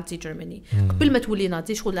Nazi Germany. قبل ما تولي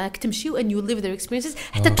نازي شغل راك تمشي and you live their experiences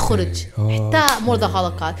حتى تخرج حتى more the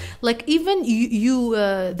Holocaust. Like even you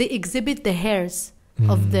they exhibit the hairs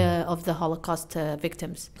of the Holocaust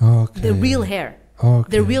victims. The real hair.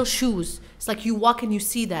 The real shoes. It's like you walk and you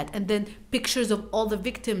see that, and then pictures of all the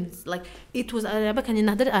victims. Like it was. I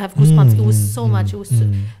have goosebumps. It was so much. It was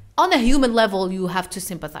on a human level. You have to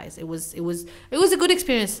sympathize. It was a good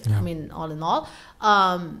experience. I mean, all in all.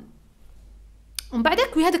 And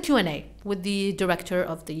بعدك we had a Q&A with the director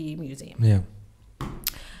of the museum.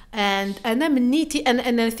 And then Niti,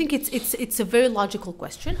 and I think it's a very logical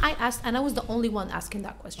question. I asked, and I was the only one asking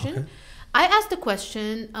that question. I asked the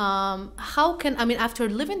question, how can, I mean, after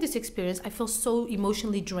living this experience, I feel so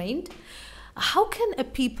emotionally drained. How can a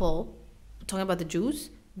people, talking about the Jews,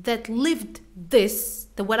 that lived this,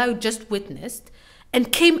 what I just witnessed, and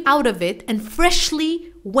came out of it and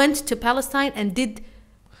freshly went to Palestine and did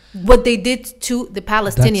what they did to the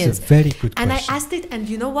Palestinians? That's a very good question. And I asked it, and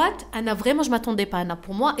you know what? And vraiment, je m'attendais pas.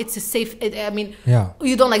 Pour moi, it's a safe, I mean,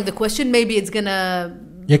 you don't like the question, maybe it's gonna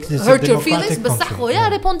hurt your feelings, but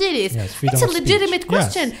it's a legitimate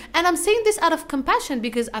question. And I'm saying this out of compassion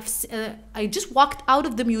because I just walked out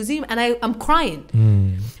of the museum and I'm crying.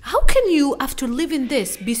 How can you, after living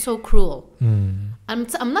this, be so cruel?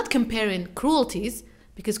 I'm not comparing cruelties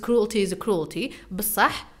because cruelty is a cruelty, but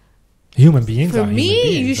human beings for are me human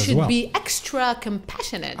beings you should well. Be extra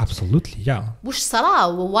compassionate. Absolutely, yeah.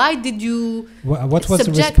 Why did you what was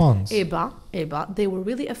the response? They were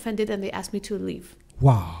really offended and they asked me to leave.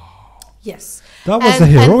 Wow. Yes. That was a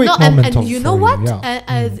heroic moment and you know what?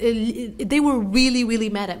 They were really, really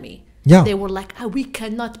mad at me. Yeah. They were like, we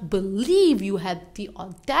cannot believe you had the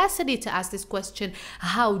audacity to ask this question.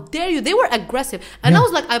 How dare you? They were aggressive. And I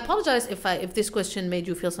was like, I apologize if this question made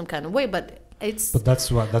you feel some kind of way, but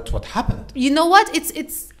that's what happened. You know what?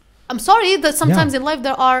 It's I'm sorry that sometimes in life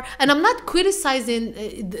there are, and I'm not criticizing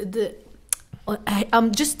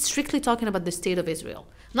I'm just strictly talking about the state of Israel.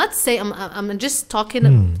 Not say I'm just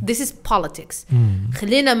talking. This is politics.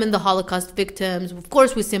 خلينا من the Holocaust victims. Of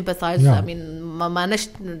course we sympathize. I mean ما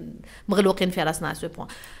مغلوقين في راسنا à ce point.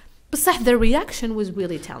 بصح the reaction was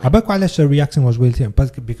really telling. عباك علاش the reaction was really telling?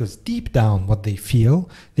 Because deep down what they feel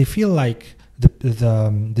like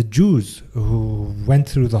the Jews who went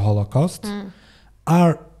through the Holocaust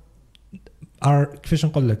are كيفاش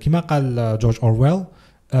نقول لك كما قال جورج أورويل.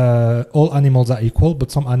 All animals are equal, but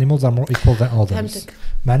some animals are more equal than others.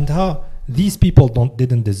 معناتها these people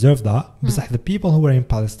didn't deserve that. But the people who were in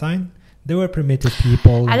Palestine, they were primitive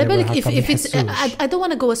people. If it's, I don't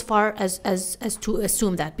want to go as far as to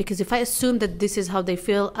assume that, because if I assume that this is how they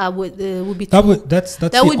feel, I would be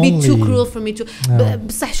that would be too cruel for me to.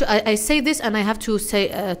 I say this, and I have to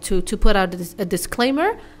say to put out a disclaimer.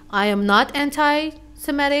 I am not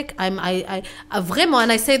anti-Semitic. I vraiment,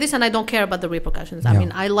 and I say this and I don't care about the repercussions. I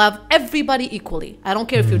mean, I love everybody equally. I don't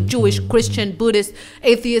care if you're Jewish, Christian, Buddhist,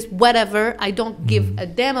 atheist, whatever. I don't give a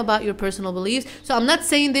damn about your personal beliefs. So I'm not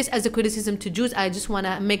saying this as a criticism to Jews. I just want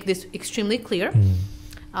to make this extremely clear.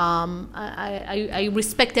 I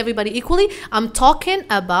respect everybody equally. I'm talking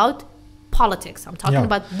about politics. I'm talking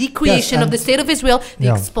about the creation of the state of Israel,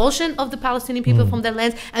 the expulsion of the Palestinian people from their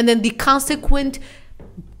lands, and then the consequent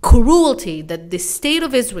cruelty that the state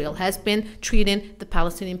of Israel has been treating the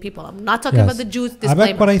Palestinian people. I'm not talking about the Jews.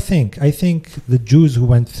 But I think the Jews who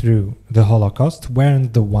went through the Holocaust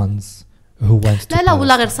weren't the ones who went to لا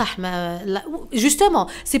ولا غير صح ما لا justement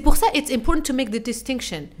c'est pour ça it's important to make the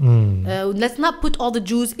distinction. Let's not put all the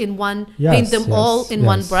Jews in one, paint them all in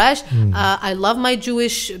one brush. I love my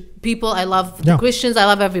Jewish people, I love the Christians, I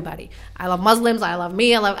love everybody, I love Muslims, I love me,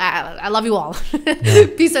 I love you all.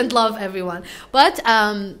 Peace and love everyone. But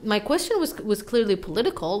my question was clearly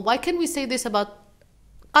political. Why can we say this about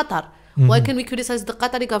Qatar? Why can we criticize the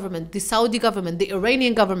Qatari government, the Saudi government, the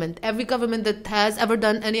Iranian government, every government that has ever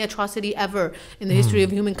done any atrocity ever in the history of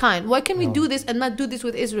humankind? Why can we do this and not do this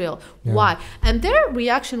with Israel? Why? And their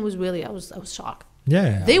reaction was really, I was shocked.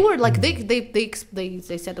 They were like they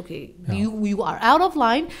said, okay, you are out of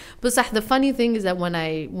line. But the funny thing is that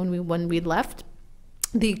when we left,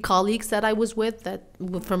 the colleagues that I was with that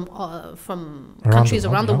from countries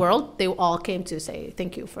around the world, they all came to say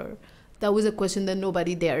thank you for. That was a question that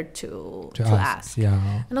nobody dared to ask.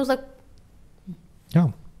 And I was like,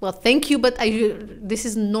 well, thank you, but this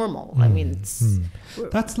is normal. I mean,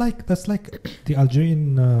 that's like the Algerian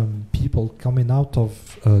people coming out of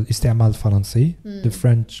استعمال فرنسي, the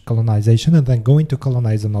French colonization, and then going to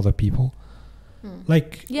colonize another people.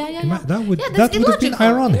 Like that would have been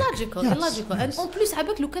ironic. Illogical. And en plus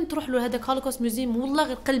عباك لو كان تروح له هذاك Holocaust Museum والله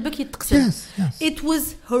غير قلبك يتقسم. It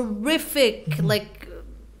was horrific. Like,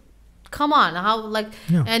 come on, how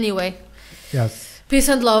anyway. Peace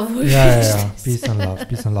and love. Peace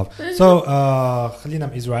and love. So خلينا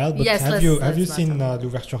من Israel. But have you seen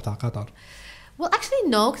l'ouverture تاع قطر? Well, actually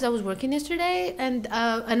no, because I was working yesterday and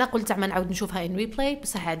أنا قلت زعما نعاود نشوفها in replay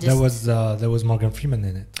بس I just there was Morgan Freeman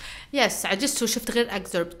in it. Yes, I just شفت غير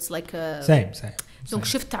excerpts like same. Donc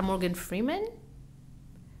شفت تاع Morgan Freeman.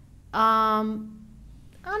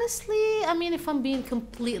 Honestly, I mean, if I'm being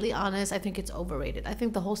completely honest, I think it's overrated. I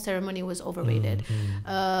think the whole ceremony was overrated.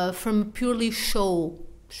 From purely show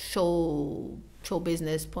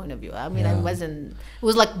business point of view. I mean, it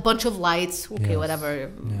was like a bunch of lights, okay, whatever,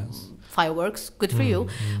 fireworks, good for you.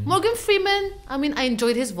 Morgan Freeman, I mean, I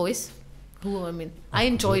enjoyed his voice. I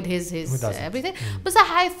enjoyed his everything. But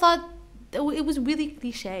I thought it was really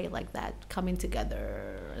cliche like that, coming together.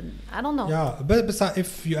 And I don't know. But if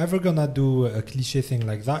you're ever gonna do a cliche thing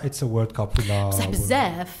like that, it's a World Cup.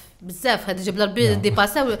 بزاف هذا جاب لنا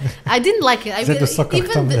ديباسا. I didn't like it. Even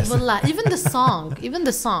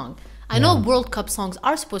the song. I know World Cup songs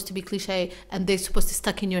are supposed to be cliche and they're supposed to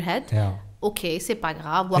stuck in your head. Okay, c'est pas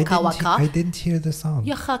grave. Waka waka. I didn't hear the song.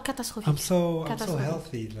 Catastrophique. I'm so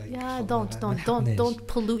healthy. Like, don't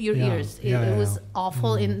pollute your ears. It was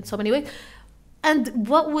awful in so many ways. And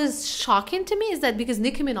what was shocking to me is that because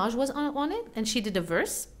Nicki Minaj was on it and she did a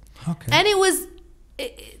verse, and was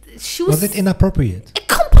it inappropriate?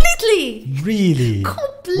 Completely. Really?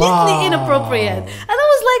 Completely inappropriate. And I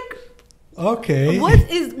was like, okay,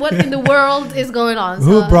 what in the world is going on?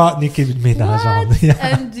 Who brought Nicki Minaj on?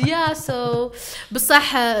 And so بصح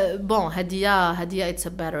bon هدية it's a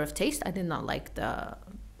matter of taste. I did not like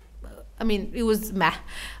I mean, it was meh.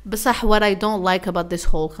 But what I don't like about this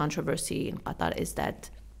whole controversy in Qatar is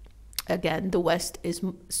that, again, the West is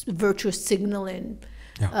virtue signaling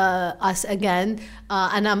us again.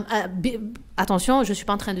 And attention, je suis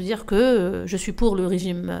pas en train de dire que je suis pour le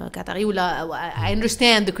régime qatari ou I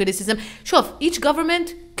understand the criticism. شوف, each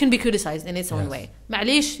government can be criticized in its own way.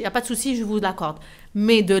 معليش, y a pas de souci, je vous l'accorde.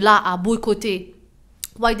 Mais de là à boycotter,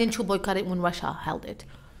 why didn't you boycott it when Russia held it?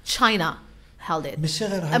 China held it.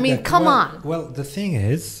 I mean, come on. Well, the thing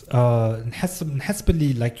is, نحس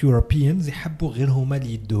باللي like Europeans يحبوا غير هما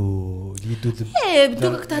اللي يدوا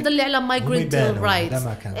بدك تهضر لي على migrant rights.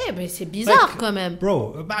 mais c'est bizarre quand même.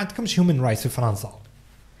 Bro, ما عندكمش human rights في فرنسا.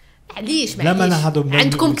 معليش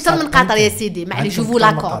عندكم أكثر من قطر يا سيدي. معليش شوفوا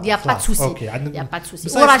لاكورد. يا با souci. يا با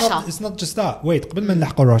souci. ورشا. It's not just that. Wait, قبل ما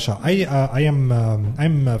نلحقوا رشا.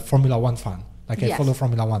 I'm a Formula 1 fan. Like I follow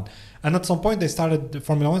Formula 1. And at some point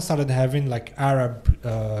Formula 1 started having like Arab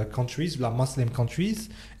countries, like Muslim countries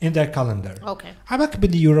in their calendar. Okay. عباك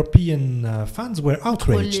باللي European fans were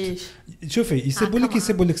outraged. شوفي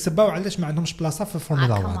يسيبوا لك سباو علاش ما عندهمش بلاصة في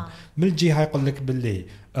Formula 1. من الجهة يقول لك باللي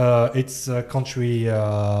it's a country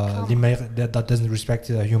that doesn't respect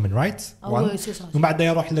human rights. ومن بعد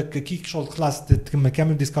يروح لك كيك شغل خلاص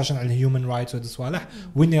كامل discussion على human rights وهذا الصوالح.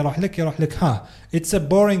 وين يروح لك it's a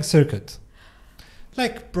boring circuit.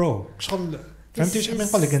 Like bro, فهمتي واش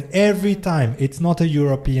نقول لك every time it's not a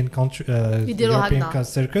European country European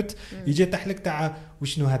circuit يجي تحلك تاع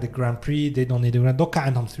وشنو هذا Grand Prix they don't need a Grand دوكا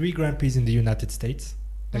عندهم 3 Grand Prix in the United States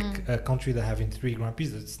like a country that having 3 Grand Prix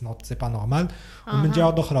c'est pas normal ومن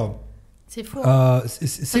جهة أخرى C'est fou.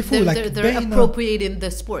 C'est fou. They're appropriating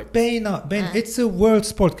the sport. باين it's a world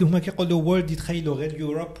sport. هما كيقولوا world يتخيلوا غير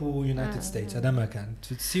Europe و United States. هذا ما كان.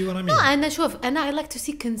 See what I mean? أنا شوف I like to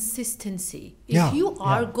see consistency. If you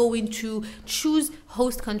are going to choose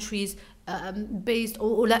host countries based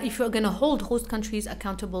or if you're going to hold host countries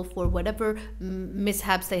accountable for whatever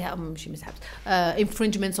mishaps they have,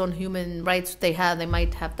 infringements on human rights they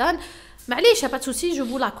might have done. معليش pas de souci, je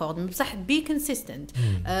vous l'accorde. بصح be consistent.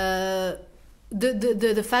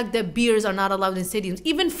 The fact that beers are not allowed in stadiums,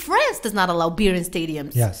 even France does not allow beer in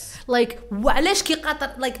stadiums. Yes. Like وعلاش كي قطر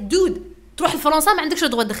like dude تروح لفرنسا ما عندكش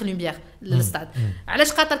الدغوا تدخل بيير للاستاد.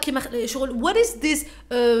 علاش قطر كيما شغل what is this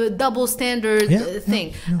double standard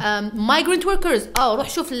thing. Migrant workers روح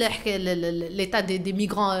شوف l'état des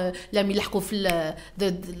migrants اللي يلحقوا في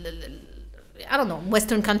I don't know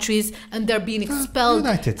Western countries and they're being expelled.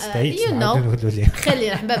 United States. You know.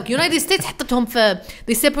 خلي أحبابك. United States حطتهم في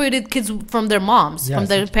they separated kids from their moms from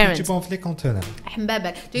their parents. تجيبهم في الكونتينر.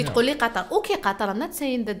 أحبابك. تجي تقول لي قطر. أوكي قطر. I'm not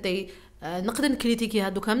saying that they نقدر نكريتيكي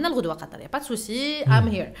هادوك من الغدوة قطر. pas de souci.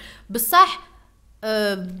 I'm here. بصح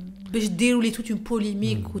باش ديروا لي toute une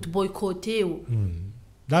polémique وتبويكوتي و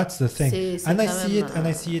That's the thing, and I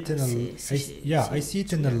see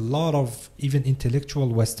it in a lot of even intellectual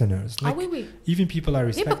Westerners, like even people I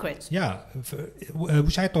respect. Hypocrites.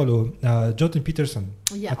 وش عيطولوا Jordan Peterson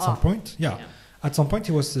at some point. At some point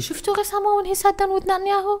he was. شفتوا récemment when he sat down with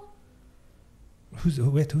Netanyahu? Who's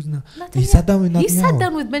he sat down with Netanyahu? He sat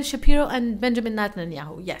down with Ben Shapiro and Benjamin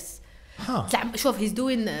Netanyahu. Yes. شوف he's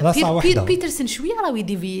doing Peterson شوية راوي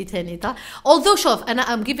ديفي ثاني although شوف أنا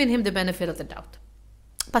I'm giving him the benefit of the doubt.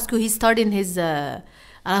 Parce que he's starting his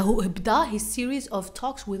his series of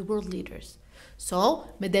talks with world leaders. So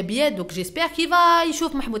ماذا بيا donc j'espère qu'il va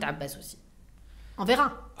يشوف محمود عباس aussi. On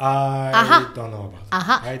verra. I don't know about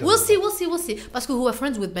that. We'll see. Parce que هو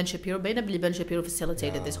friends with Ben Shapiro. باينة بلي Ben Shapiro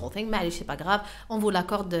facilitated this whole thing. معليش c'est pas grave. On vous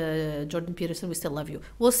l'accorde. Jordan Peterson, we still love you.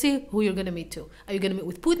 We'll see who you're gonna meet to. Are you gonna meet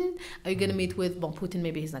with Putin? Are you gonna meet with Putin?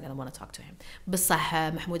 Maybe he's not gonna want to talk to him. بصح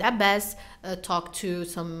محمود عباس talk to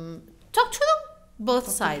them. Both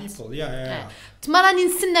sides. People. Yeah. تمراني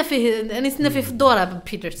نستنى فيه في الدورة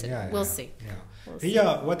بيترسون. We'll see.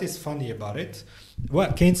 هي what is funny about it.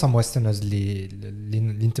 كاين some Westerners اللي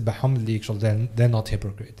نتبعهم اللي they're not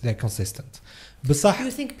hypocrite. They're consistent. بصح.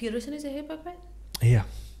 You think Peterson is a hypocrite? Yeah.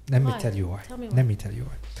 Let me tell you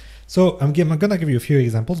why. So I'm gonna give you a few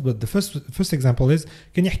examples, but the first example is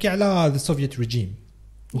كان يحكي على the Soviet regime.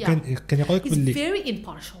 كان يقولك he's very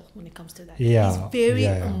impartial when it comes to that. He's very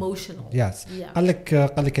emotional. Yes. قال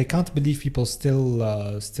لك I can't believe people still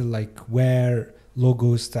like wear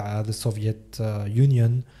logos تاع the Soviet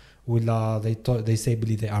Union ولا they say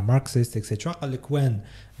they are Marxist etc. قال لك when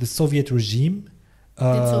the Soviet regime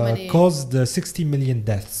caused 60 million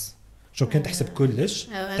deaths. شو كنت تحسب كلش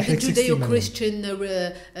the Judeo-Christian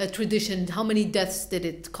tradition, how many deaths did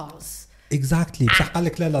it cause? Exactly. بصح قال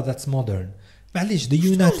لك لا that's modern. معليش the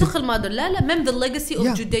United دخل مادر لا مem the legacy of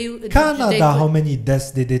Judeo Canada how many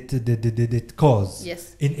deaths did it cause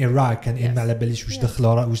in Iraq and in على باليش واش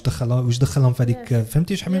دخلهم في هذيك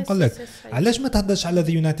فهمتي ايش حابين نقول لك علاش ما تهضرش على the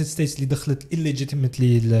United States اللي دخلت illegitimately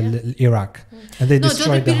العراق and they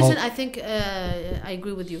destroyed the whole. I think I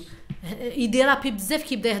agree with you. يديرها بزاف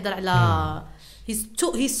كي بدا يهضر على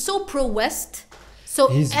he's so pro West. So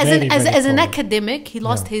as an academic, he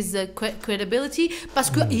lost his credibility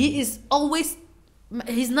because he is always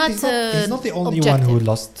he's not the only objective. One who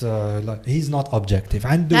lost he's not objective.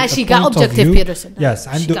 She got objective Peterson. Yes,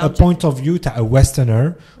 عنده a point of view تاع a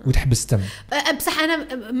westerner وتحبس تم. بصح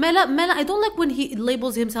أنا ما I don't like when he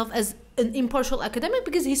labels himself as an impartial academic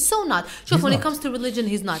because he's so not. شوف when it comes to religion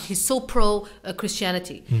he's not. He's so pro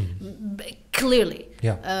Christianity. Clearly.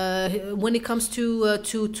 When it comes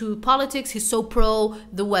to politics he's so pro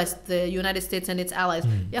the West, the United States and its allies.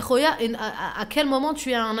 يا خويا à quel moment tu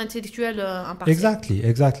es un intellectuel impartial?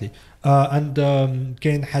 Exactly. And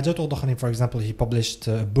كاين حاجات أخرى. For example, he published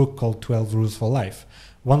a book called 12 Rules for Life.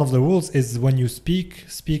 One of the rules is when you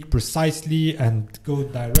speak precisely and go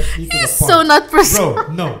directly to the point. So not precise.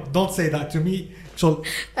 Bro, no, don't say that to me.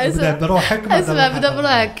 بدأ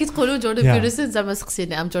بروحك كي تقولوا جوردن بيترسون زعما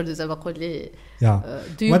سقسيني I'm Jordan زعما قول لي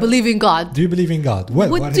do you believe in God? Do you believe in God? Well,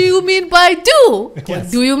 what do you mean by do?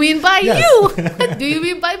 What do you mean by you? What do you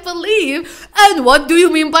mean by believe? And what do you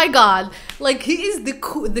mean by God? Like he is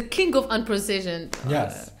the king of unprecision.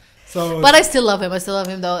 Yes. So but I still love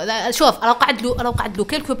him though. شوف أنا قعد له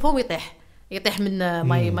quelques points ويطيح. يطيح من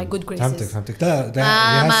my good graces. فهمتك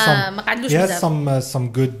he has some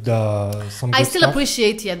good I still stuff.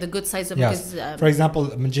 appreciate the good sides of yes. because for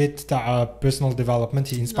example من جهة تاع personal development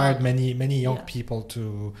he inspired many young people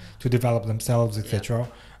to develop themselves etc.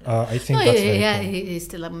 I think that's very cool. he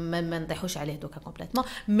still ما نضيحوش عليه دوكا كومبليتمون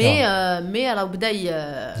مي راه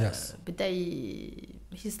بدا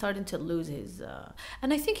he's starting to lose his and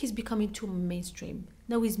I think he's becoming too mainstream.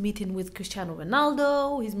 Now he's meeting with Cristiano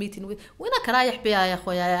Ronaldo, he's meeting with وينك رايح بها يا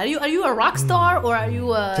خويا are you a rock star or are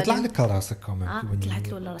you تطلع لك راسك كمان طلعت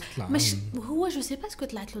له لراس مش هو جو سي باسكو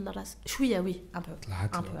طلعت له لراس شويه وي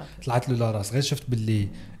طلعت له لراس غير شفت باللي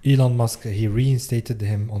ايلون ماسك he reinstated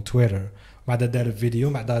him on Twitter بعد دار فيديو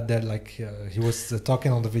بعد دار like he was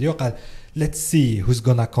talking on the video قال let's see who's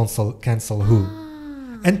gonna cancel who.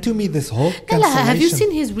 And to me this whole cancellation. Have you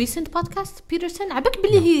seen his recent podcast, Peterson? عباك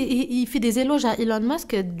بلي he fait des éloges à Elon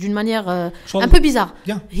Musk d'une manière un peu bizarre.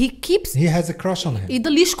 He has a crush on him.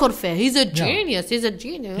 يضل يشكر فيه. He's a genius. He's a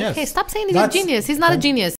genius. Yes. Okay, stop saying he's a genius. He's not a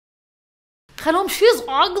genius. خلهم she's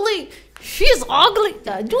ugly.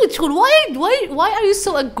 Dude, why are you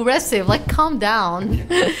so aggressive? Like, calm down.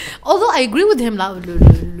 Although I agree with him.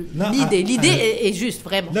 L'idée est juste,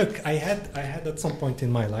 vraiment. Look, I had at some point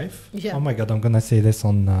in my life. Yeah. Oh my God, I'm gonna say this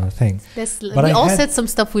on thing. But we all said some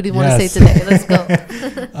stuff we didn't want to say today. Let's go.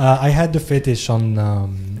 I had the fetish on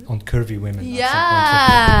curvy women.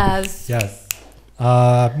 Yes.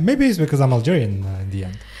 Maybe it's because I'm Algerian in the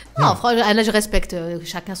end. Non, franchement, je respecte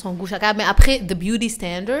chacun son goût, chacun. Mais après, the beauty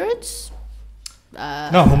standards.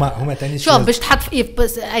 No, هما تاني. شوف باش تحط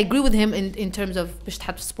I agree with him in terms of باش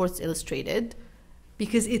تحط Sports Illustrated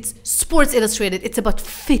because it's Sports Illustrated. It's about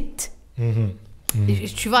fit.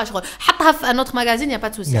 Tu vois, حطها في un autre magazine, y a pas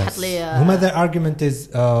de souci. حط لي. هما their argument is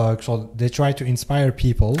they try to inspire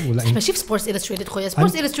people. ماشي في Sports Illustrated خويا.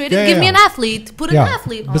 Sports Illustrated give me an athlete, put an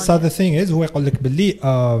athlete on. But the thing is هو يقول لك باللي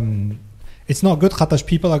it's not good خاطر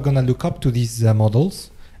people are gonna look up to these models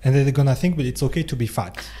and they're gonna think that it's okay to be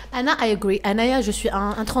fat. Anna, I agree. Anaya, je suis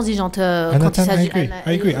intransigeante quand il s'agit.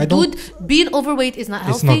 I agree. Dude, being overweight is not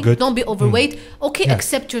healthy. It's not good. Don't be overweight. Okay,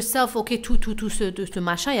 accept yourself. Okay, tout ce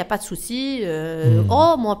machin, y a pas de souci.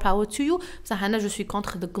 Oh, more power to you. Ça, Anna, je suis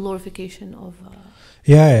contre the glorification of.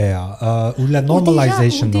 Ou la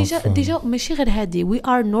normalization déjà, ماشي غير هادي. We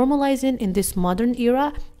are normalizing in this modern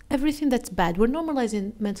era everything that's bad. We're normalizing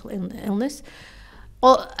mental illness.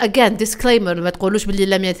 Again, disclaimer, ما تقولوش باللي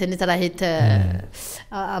لاميا ثاني تراهي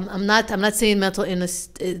I'm not saying mental illness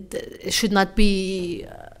should not be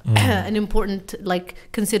an important like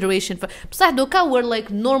consideration for بصح دوكا we're like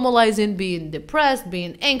normalizing being depressed,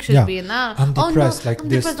 being anxious, being I'm depressed, like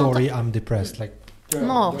this story I'm depressed, like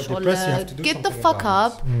no, get the fuck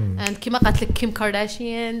up and كيما قالت لك Kim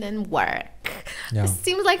Kardashian and work. It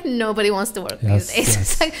seems like nobody wants to work these days.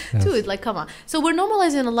 It's like, dude, like, come on. So we're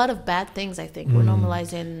normalizing a lot of bad things, I think. We're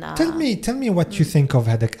normalizing... Tell me what you think of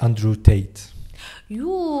هذاك Andrew Tate.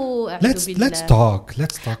 Let's talk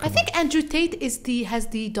I think Andrew Tate has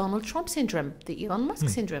the Donald Trump syndrome, the Elon Musk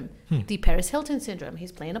syndrome, the Paris Hilton syndrome.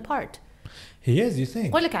 He's playing a part. He is, you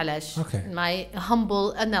think? أقول لك علاش. My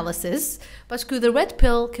humble analysis. Because the red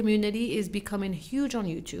pill community is becoming huge on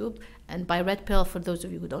YouTube. And by red pill, for those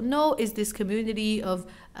of you who don't know, is this community of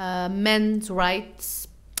men's rights,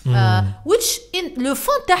 which in le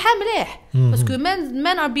fond تاعها مليح. Because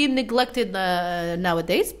men are being neglected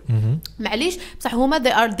nowadays. معليش بصح هما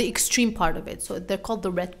they are the extreme part of it. So they're called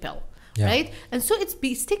the red pill. Right? And so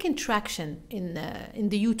it's taking traction in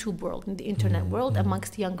the YouTube world, in the internet world,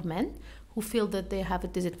 amongst young men who feel that they have a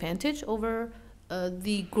disadvantage over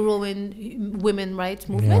the growing women rights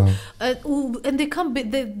movement, and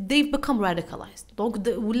they've become radicalized.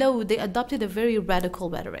 They adopted a very radical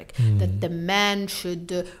rhetoric that the man should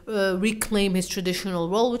reclaim his traditional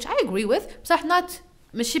role, which I agree with. بصح not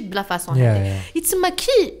ماشي بلا فاصون يتسمى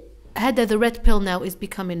كي هذا the red pill now is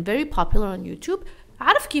becoming very popular on YouTube.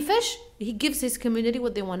 عارف كيفاش he gives his community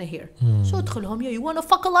what they want to hear. So ادخلهم you want to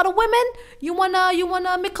fuck a lot of women, you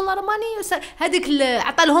wanna make a lot of money. هذيك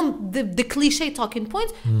عطى لهم the cliche talking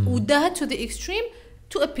points وداها to the extreme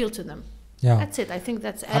to appeal to them. That's it. I think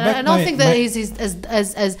that's. I don't think that he's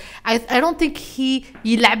as I don't think he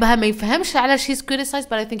يلعبها ما يفهمش علاش he's criticized,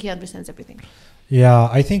 but I think he understands everything. Yeah,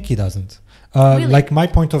 I think he doesn't. Really? Like my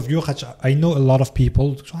point of view, I know a lot of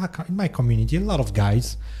people in my community, a lot of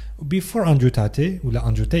guys. Before Andrew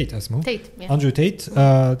Tate اسمه Andrew Tate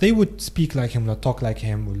they would speak like him, talk like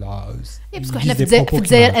him باسكو احنا في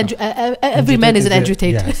الجزائر every man is an Andrew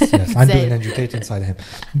Tate. Yes, I'm doing Andrew Tate inside him.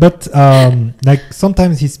 But like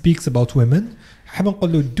sometimes he speaks about women حاب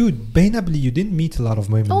نقول له dude باينه بلي you didn't meet a lot of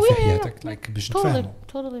women في حياتك like باش نتفاهموا.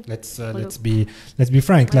 Totally. Let's be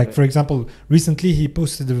frank. Like for example, recently he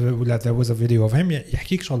posted there was a video of him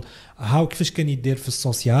يحكيك شغل كيفاش كان يدير في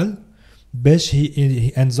السوشيال باش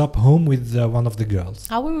he ends up home with one of the girls.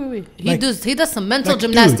 Oui. He does some mental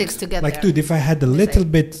gymnastics to get like, there. Dude, if I had a little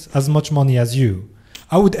bit as much money as you,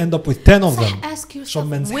 I would end up with 10 of them. Ask yourself,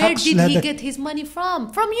 where did he get his money from?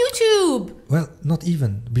 From YouTube. Well, not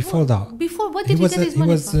even. Before that. Before, what did he get his money from?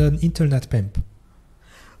 He was an internet pimp.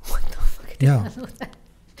 What the fuck? I didn't know that.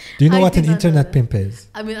 Do you know what an internet pimp is?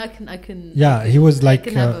 I mean, I can. Yeah, he was like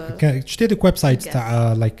اشتري websites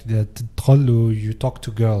تاع like تدخل و you talk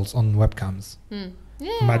to girls on webcams.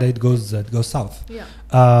 Yeah. بعدين it goes south.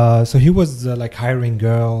 Yeah. So he was like hiring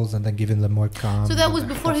girls and then giving them webcams. So that was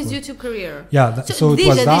before his YouTube career. Yeah. So it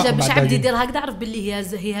was that. باش عبد يدير هكذا عرف باللي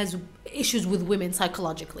he has issues with women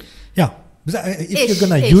psychologically. Yeah. But if you're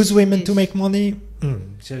gonna use women to make money.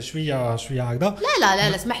 شويه هكذا.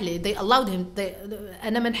 لا اسمح لي. They allowed him.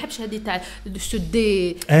 أنا ما نحبش هذه تاع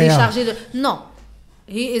they charger. No.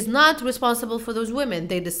 He is not responsible for those women.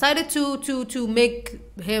 They decided to make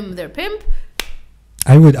him their pimp.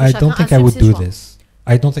 I don't think I would do this.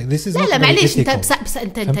 I don't think this is not معليش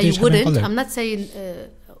انت you wouldn't. I'm not saying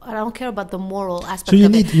I don't care about the moral aspect so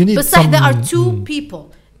of it. You need بصح there are two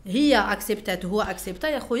people. هي accepted وهو accepted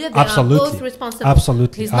يا خويا. They are both responsible.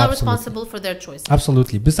 Absolutely. He's not responsible for their choices.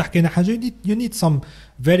 Absolutely. بصح كاينه حاجه you need some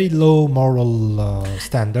very low moral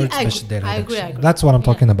standards باش دير هذا. I agree. That's what I'm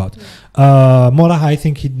talking about. Moraha, I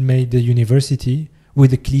think he made the university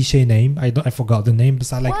with a cliche name. I forgot the name,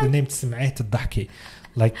 but I like the name تسمعيه تضحكي.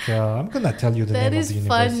 Like I'm gonna tell you the name of the university.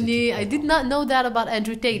 That is funny. I did not know that about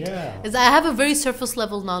Andrew Tate. I have a very surface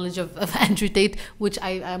level knowledge of Andrew Tate, which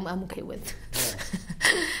I'm okay with.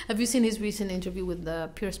 Have you seen his recent interview with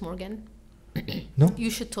Piers Morgan? No. You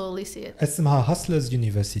should totally see it. اسمها Hustlers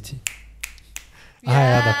University.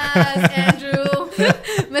 Yes, Andrew.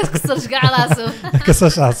 ما تكسرش كاع راسه. ما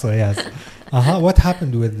كسرش راسه. Yes. What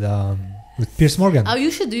happened with Piers Morgan? Oh,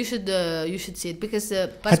 you should see it because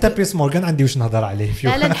حتى Piers Morgan عندي وش نهضر عليه.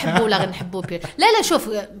 لا نحبه لا نحبه لا شوف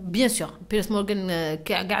bien sûr Piers Morgan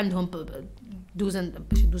كاع عندهم do's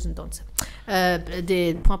and don'ts.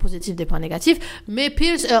 Des points positifs, des points négatifs. Mais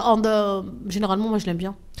Piers, généralement, moi je l'aime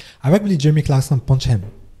bien. عباك بلي Jeremy Clarkson punched him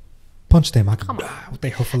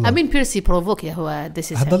وطيحوا في I mean Piers he provoke هو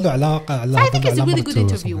this is هذا له علاقة I think he's a really good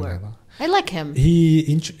interviewer. I like him. He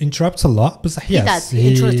interrupts a lot, but he does.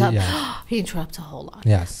 He interrupts a whole lot.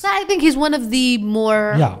 Yes. So I think he's one of the more.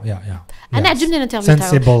 Yeah. أنا عجبني الانترفيو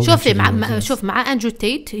تاعو. شوف مع Andrew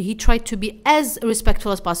Tate he tried to be as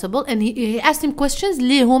respectful as possible and he asked him questions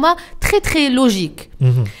اللي هما très logiques.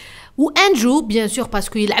 و Andrew bien sûr parce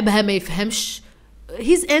que يلعبها ما يفهمش.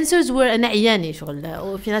 His answers were أنا عياني شغل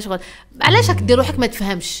وفينا شغل علاش راك دير روحك ما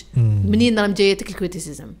تفهمش منين راهم جايتك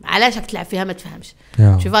الكريتيسيزم علاش راك تلعب فيها ما تفهمش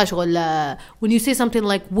شوفها شغل when you say something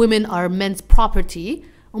like women are men's property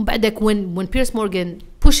ومن بعدك when Piers Morgan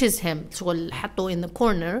pushes him شغل حطه in the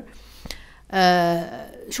corner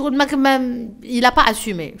شغل ما il a pas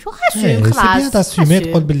assumé شو assume خلاص assume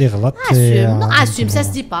تقول باللي غلط assume ça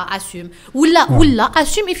se dit pas assume ولا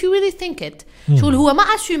assume if you really think it شغل هو ما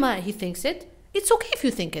assume he thinks it. It's okay if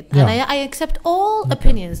you think it. And I accept all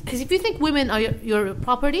opinions. Because if you think women are your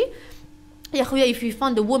property, if you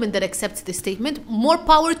find a woman that accepts this statement, more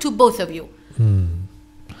power to both of you.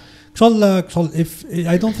 If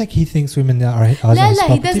I don't think he thinks women are his property.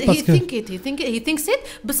 He does. He thinks it.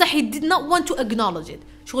 But he did not want to acknowledge it.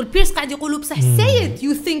 شغل بيرس قاعد يقولوا بصح say it.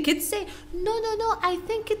 You think it. Say no. I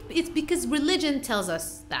think it's because religion tells us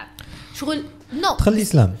that. شغل no. دخل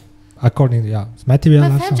الإسلام. According سمعتي بها؟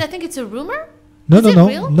 ما فهمتش. I think it's a rumor.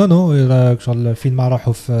 No. شغل فين ما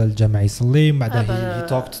راحوا في الجامع يصلي بعدها he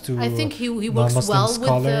talked to I think he works well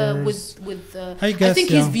with I think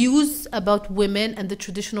his views about women and the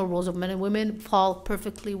traditional roles of men and women fall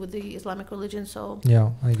perfectly with the Islamic religion. So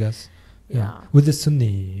I guess with the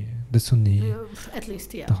Sunni at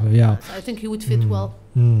least so I think he would fit well.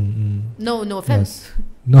 No offense.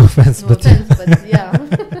 No offense, but yeah.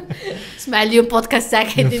 اسمع اليوم بودكاست تاعك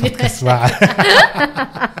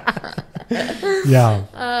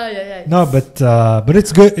No, but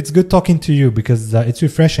it's good talking to you because it's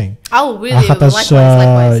refreshing. Oh, really?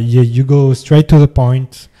 Likewise. You go straight to the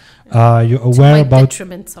point. You're aware about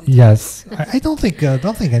detriment sometimes. Yes. I don't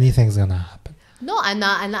think anything's gonna happen. No,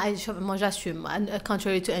 moi j'assume,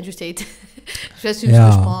 contrary to Andrew Tate. J'assume ce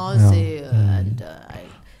que je pense and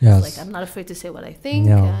like I'm not afraid to say what I think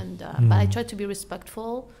but I try to be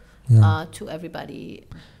respectful to everybody.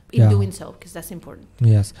 in doing so, because that's important.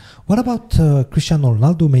 Yes. What about Cristiano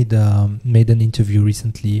Ronaldo made an interview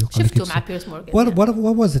recently? شفته مع Piers Morgan.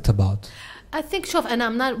 What was it about? I think and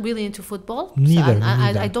I'm not really into football. Neither.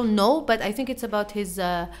 I don't know, but I think it's about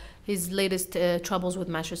his latest troubles with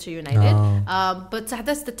Manchester United. But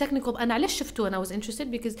that's the technical. And علاش شفته and I was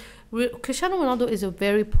interested because Cristiano Ronaldo is a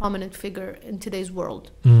very prominent figure in today's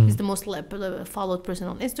world. He's the most followed person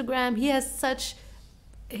on Instagram. He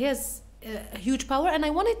has a huge power, and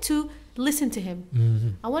I wanted to listen to him.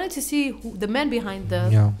 I wanted to see the man behind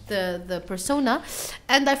the persona,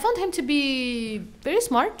 and I found him to be very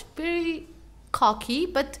smart, very cocky,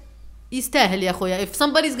 but يستاهل يا خويا. If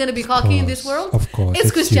somebody's going to be cocky in this world, of course,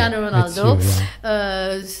 it's Cristiano Ronaldo.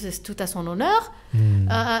 C'est tout à son honneur.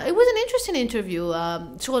 It was an interesting interview.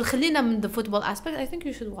 شغل خلينا من the football aspect. I think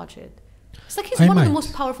you should watch it. It's like he's one of the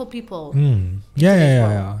most powerful people.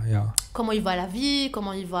 Yeah. Comment il va la vie,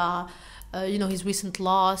 comment il va, his recent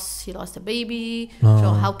loss. He lost a baby. So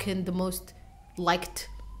how can the most liked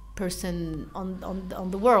person on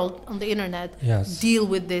the world, on the internet, deal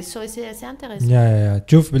with this? So c'est intéressant. Yeah.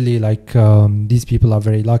 تشوف باللي like these people are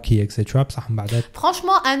very lucky, etc. بصح من بعد.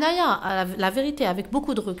 Franchement, la vérité, avec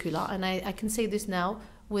beaucoup de recul, and I can say this now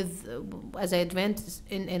with as I advance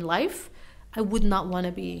in life, I would not want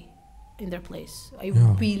to be in their place. I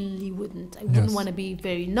really wouldn't. I wouldn't want to be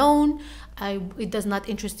very known. It does not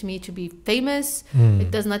interest me to be famous. It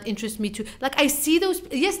does not interest me to I see those.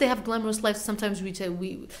 Yes, they have glamorous lives. Sometimes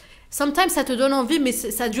sometimes ça te donne envie, mais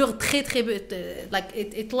ça dure très très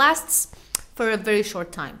it lasts for a very short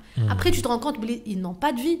time. Après tu te rends compte ils n'ont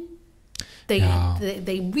pas de vie.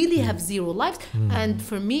 They really have zero lives. And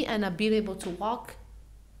for me, and being able to walk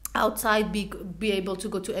outside, be able to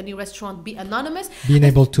go to any restaurant, be anonymous, being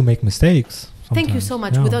able to make mistakes sometimes. Thank you so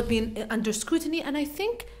much. Without being under scrutiny. And I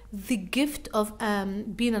think the gift of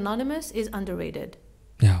being anonymous is underrated.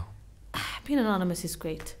 Being anonymous is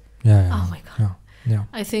great. Oh my god.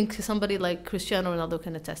 I think somebody like Cristiano Ronaldo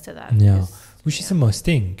can attest to that. Which is a most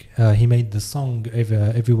thing. He made the song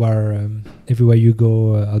everywhere you go,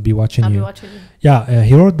 I'll be watching you.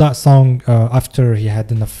 He wrote that song after he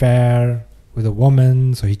had an affair with a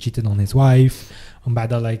woman, so he cheated on his wife. ومن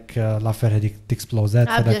بعدها l'affaire هذيك تكسبلوزات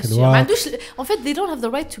في هذاك الوقت. En fait, they don't have the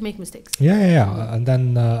right to make mistakes. And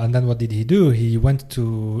then what did he do? He went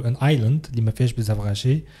to an island اللي ما فيهاش بزاف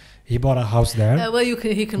غاشي. He bought a house there. Well,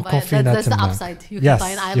 he can buy it. That's the upside. You can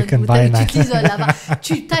buy an island. You can buy an island.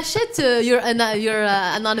 Tu t'achètes your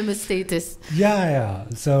anonymous status.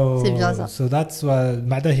 So that's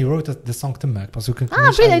why he wrote the song تمك parce que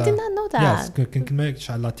really? I did not know that. Yes, كنت ماك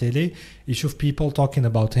على télé. يشوف people talking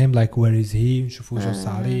about him like where is he? يشوفوا جو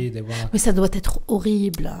صاري. Mais ça doit être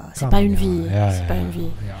horrible. C'est pas une vie. C'est pas une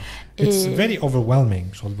vie. It's very overwhelming.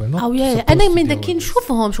 أنا من داكي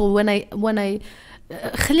نشوفهم when I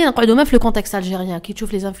خلينا نقعدوا même في le contexte algérien qui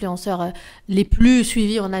تشوف les influenceurs les plus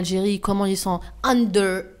suivis en Algérie comment ils sont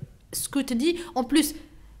under scrutiny. En plus,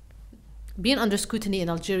 being under scrutiny in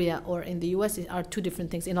Algeria or in the US are two different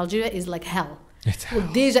things. In Algeria is like hell.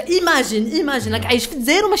 Déjà imagine like عايش في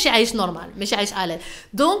الجزائر وماشي عايش نورمال, ماشي عايش عالي.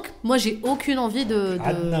 Donc moi j'ai aucune envie de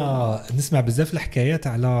عندنا نسمع بزاف الحكايات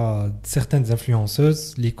على certaines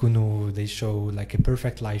influenceuses اللي يكونوا they show like a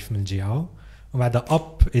perfect life من جهة وبعدها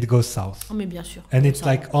up it goes south. Mais bien sûr. And it's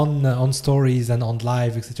like on stories and on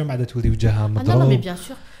live etc. بعدها تولي وجهها مضروب. Non mais bien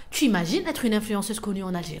sûr. Tu imagines être une influenceuse connue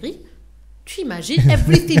en Algérie? Tu imagines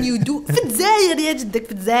everything you do في الجزائر يا جدك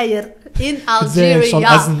في الجزائر in Algeria.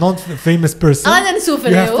 As a non-famous person. أنا نشوف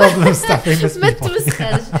you have problems with famous people. ما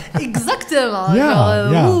تمسخرش. Exactement.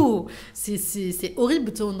 C'est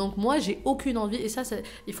horrible. Donc moi j'ai aucune envie et ça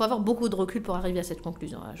il faut avoir beaucoup de recul pour arriver à cette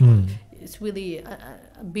conclusion. It's really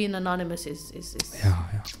being anonymous is it's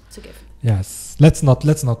a gift. Yes. Let's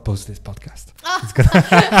not post this podcast.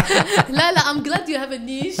 لا I'm glad you have a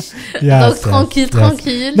niche. Donc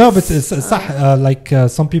tranquille. No, but صح like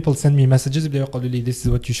some people send me messages بيقولوا يقولوا لي this is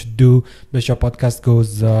what you should do باش your podcast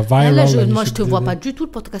goes viral. moi je te vois pas du tout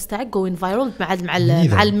le podcast تاعك going viral مع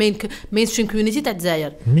mainstream community تاع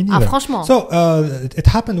الجزائر. Franchement. So it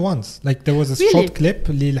happened once. Like there was a short clip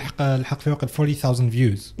اللي لحق فيه 40,000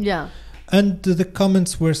 views. And the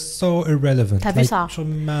comments were so irrelevant. T'as vu ça?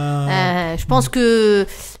 Je pense que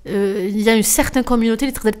il y a une certaine communauté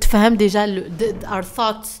qui تقدر تفهم déjà our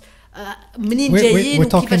thoughts منين جايين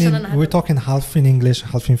وكيفاش we're talking half in English,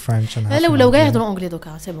 half in French and half. لا قاعد يهضروا انجلي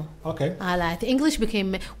دوكا سي بون. Okay. The English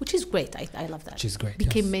became which is great. I love that. Which is great.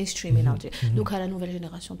 Became mainstream in Algeria. دوكا لا نوفيل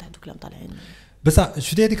جينيراسيون تاع دوك اللي طالعين. بس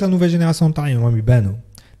شو دي هذيك لا نوفيل جينيراسيون طالعين وهم يبانوا.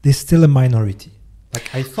 They're still a minority.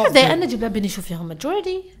 Like I thought. أنا جبنا بني شوف فيهم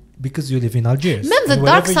majority. because you live in Algiers. Même the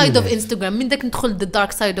dark side of Instagram. من داك ندخل the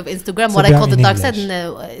dark side of Instagram. What I call the dark side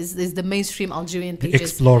is the mainstream Algerian pages. The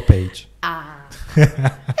explore page.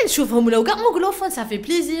 نشوفهم لو كاع مغلوفون ça fait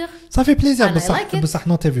plaisir. Ça fait plaisir بصح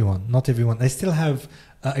not everyone.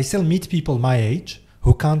 I still meet people my age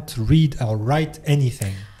who can't read or write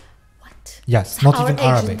anything. What? Yes, not even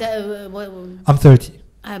Arabic. I'm 30.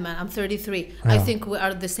 I'm 33. I think we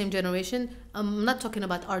are the same generation. I'm not talking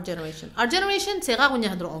about our generation. Our generation c'est rare on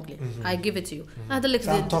يهضروا anglais. I give it to you.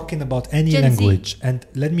 I'm talking about any language. And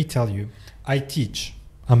let me tell you, I teach.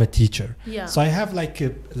 I'm a teacher. Yeah. So I have like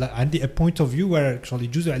a point of view where actually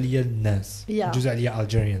جزء عليا الناس, جزء عليا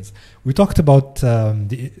Algerians. We talked about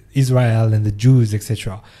the Israel and the Jews,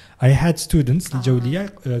 etc. I had students اللي جاوا ليا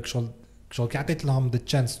actually عطيت لهم the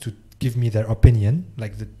chance to give me their opinion,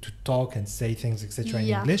 like to talk and say things, etc. in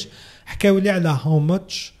English. حكاوا لي على how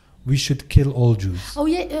much we should kill all Jews.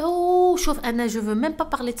 شوف أنا je veux même pas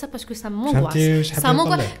parler de ça parce que ça m'angoisse. Ça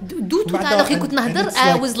m'angoisse. D'où tout à l'heure كنت نهضر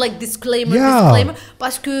I was like disclaimer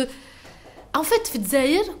parce que en fait في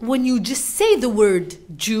الجزائر when you just say the word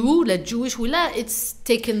Jew لا Jewish ولا it's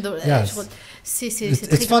taken the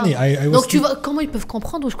it's funny. Donc tu vois comment ils peuvent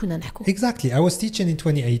comprendre واش كنا نحكوا. Exactly. I was teaching in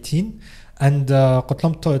 2018 and قلت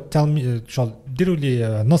لهم tell me شغل ديروا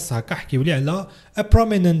لي نص هكا حكيوا لي على a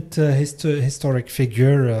prominent historic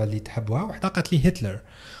figure اللي تحبوها. وحده قالت لي هتلر.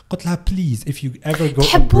 قلت لها please if you ever go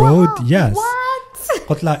abroad yes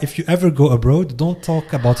قلت لها if you ever go abroad don't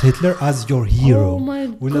talk about Hitler as your hero. Oh my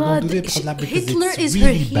God. Hitler is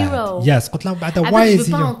her hero. Yes. قلت لها بعد why is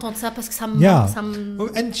he? I don't entendre ça parce que ça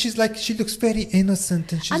and she's like she looks very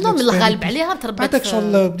innocent and she's أنا من الغالب عليها تربت. بعدك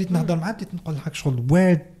شغل بديت نهضر معها بديت نقول لها شغل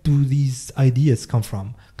where do these ideas come from?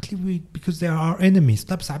 قلت لي because they are our enemies.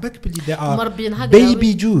 طب صعبك بلي they are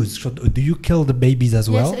baby Jews. Do you kill the babies as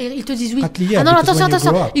well? Yes, ils te disent oui. Non,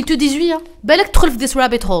 attention. Ils te disent oui. بالك تدخل في this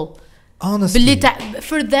rabbit hole. Honestly.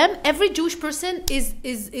 For them, every Jewish person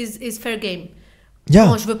is fair game. Yeah.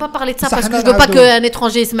 Bon, je veux pas parler de ça parce que je veux pas qu'un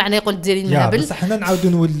étranger يسمعني يقول ديري المهبل. بس احنا نعاودوا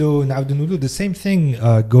نقولوا the same thing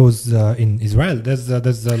goes in Israel.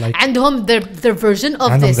 There's like عندهم their version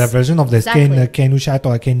of this. Their version of this. كاين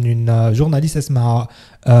وشعتوا كاين جورناليست اسمها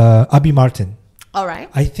Abby Martin. All right.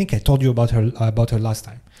 I think I told you about her last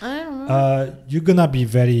time. I don't know. You're gonna be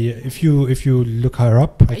very if you look her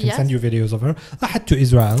up I can send you videos of her. راحت to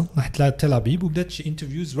Israel راحت لتل أبيب وبدأت she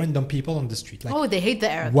interviews random people on the street like they hate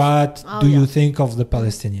the Arabs. What do you think of the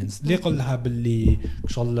Palestinians? اللي يقول لها باللي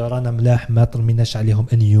شغل رانا ملاح ما طرميناش عليهم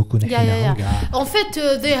أن يكون حينهم كاع. En fait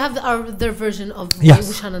they have their version of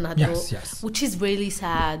وش أنا نهضروا which is really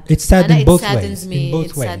sad. It's sad in both ways. In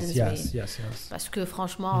both ways. Yes. Parce que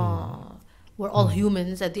franchement we're all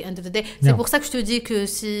humans at the end of the day. C'est pour ça que je te dis que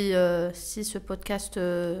si ce podcast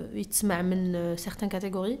يتسمع من certaines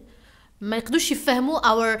catégories ما يقدوش يفهموا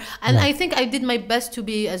our and I think I did my best to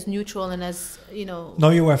be as neutral and as you know. No,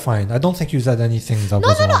 you were fine. I don't think you said anything that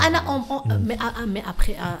was wrong. Non, أنا mais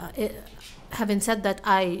après having said that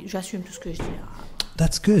j'assume tout ce que je dis.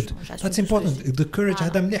 That's good. That's important. The courage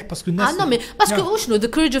هذا مليح parce que الناس non mais parce que وشنو the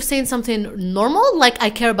courage of saying something normal like I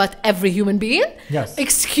care about every human being. Yes.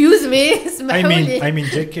 Excuse me. I mean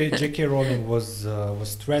J.K. Rowling was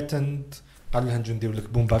threatened. قال لها نجي ندير لك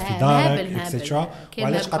بومبا في دارك etc.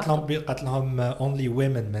 وعلاش قالت لهم only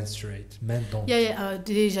women menstruate men don't.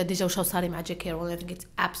 ديجا وشو صار مع J.K. Rowling. I think it's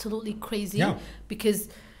absolutely crazy because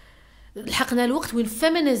لحقنا الوقت وين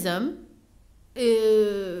feminism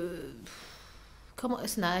Come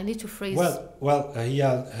on, I need to phrase. Well,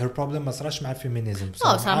 her problem ما صارش مع feminism.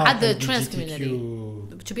 No, صار مع the trans community.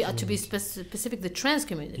 To be specific, the trans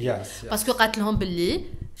community. Yes. parce que قالت لهم باللي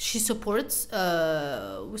she supports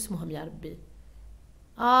واسمهم يا ربي.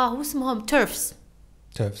 هو اسمهم TERFs.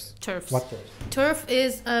 What TERF? TERF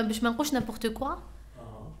is باش ما نقولش n'importe quoi.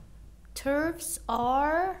 TERFs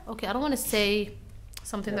are okay. I don't want to say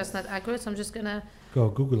something that's not accurate, so I'm just gonna go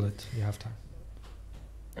Google it. You have time.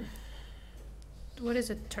 What is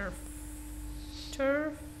it?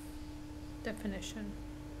 TERF definition.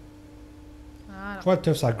 What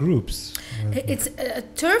TERFs are groups? It's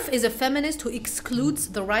TERF is a feminist who excludes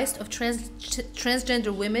the rights of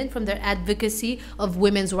transgender women from their advocacy of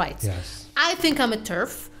women's rights. Yes. I think I'm a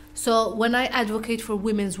TERF. So when I advocate for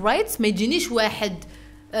women's rights, ما يجينيش واحد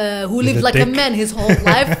who lived like a man his whole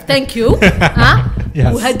life. Thank you.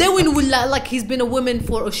 Yes. Like he's been a woman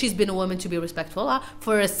or she's been a woman to be respectful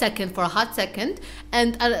for a hot second,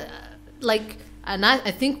 and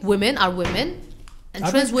I think women are women, and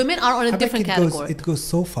trans women are on a different category. It goes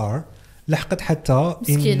so far. لحقت حتى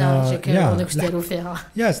مسكينة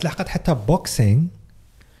لحقت حتى boxing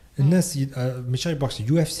الناس مش boxer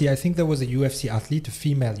UFC. I think there was a UFC athlete, a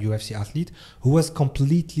female UFC athlete, who was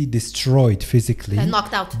completely destroyed physically,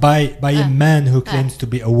 knocked out by a man who claims to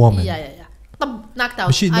be a woman. Knocked out.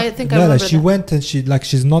 I think I remember that. She went and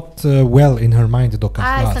she's not well in her mind. It's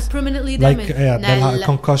like permanently damaged. Like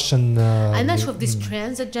concussion. أنا أشوف this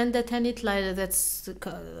trans agenda تاني that's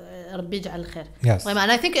ربي يجعل الخير. Yes.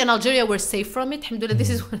 And I think in Algeria we're safe from it. الحمد لله. This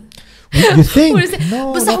is one. You think?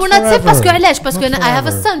 No, بس not we're not safe forever. علاش؟ because I have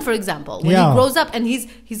a son, for example. When Yeah. he grows up and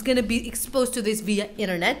he's going to be exposed to this via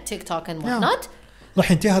internet, TikTok and whatnot.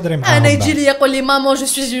 روح انت هضري معاهم. أنا يجي لي يقول لي maman je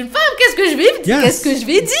suis une femme, qu'est-ce que je vais dire? Qu'est-ce que je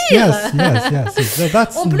vais dire? Yes.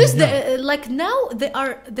 That's. En plus, like now they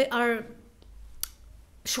are.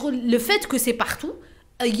 Le fait que c'est partout,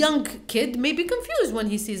 a young kid may be confused when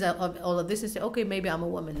he sees all of this and say, okay, maybe I'm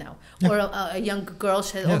a woman now, or a young girl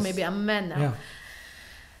says, oh, maybe I'm a man now.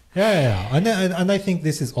 Yeah. And I think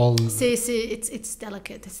this is all. It's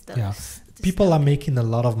delicate. It's delicate. Yeah. People are making a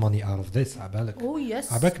lot of money out of this. Oh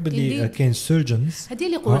yes. عبالك باللي كاين surgeons. هذه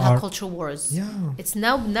اللي يقولوا culture wars. Yeah. It's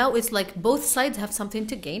now it's like both sides have something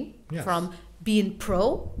to gain from being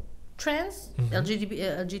pro trans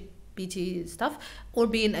LGBT stuff or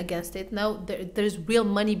being against it. Now there's real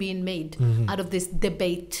money being made out of this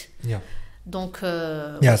debate. Yeah. Donc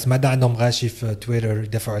ما عندهم غاشي في تويتر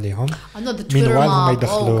يدفعوا عليهم. من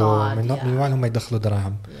وين هم يدخلوا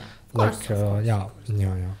دراهم. Like yeah.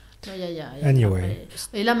 Anyway.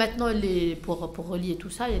 Et là maintenant pour relier tout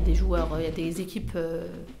ça, il y a des joueurs, il y a des équipes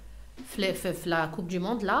la Coupe du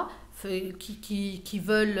monde là qui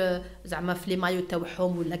veulent زعما في لي مايو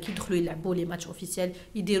تاعهم ولا كي يدخلوا يلعبوا لي ماتش اوفيسيال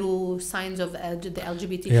يديروا signs of the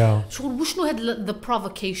LGBT. شنو هاد the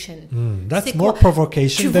provocation? That's more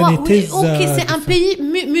provocation than it is. Okay, c'est un pays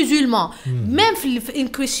musulman. Même in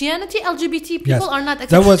Christianity LGBT people are not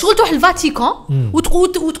accepted. شغل تروح الفاتيكان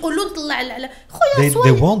وتقول له نطلع خويا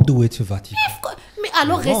They won't do it في الفاتيكان. Mais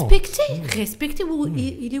alors respectez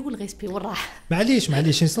il est où le respect والراحة؟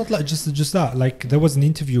 معليش it's not like just that. Like there was an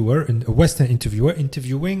interviewer, a Western interviewer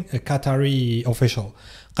interviewing a Qatari official.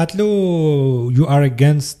 قالت له you are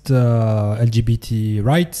against LGBT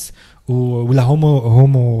rights ولا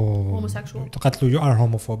homosexual. قالت له you are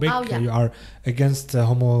homophobic. You are against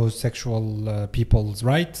homosexual people's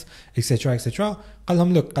rights, etc. قال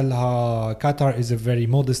لهم look قال لها Qatar is a very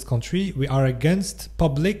modest country. We are against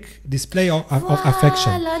public display of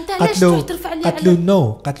affection. قالت له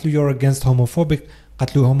no. قالت له you're against homophobic.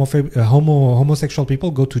 قالت له homosexual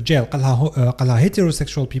people go to jail. قال لها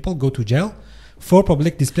heterosexual people go to jail for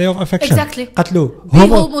public display of affection. Exactly. قالت له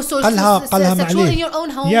قال لها معليش.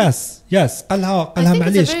 Yes. قال لها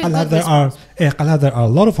معليش. قال لها there are a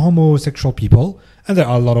lot of homosexual people and there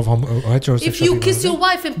are a lot of heterosexual people. If you kiss your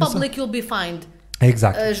wife in public you'll be fined.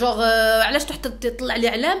 Exactly. genre علاش تطلع لي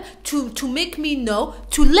اعلام to make me know,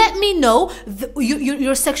 to let me know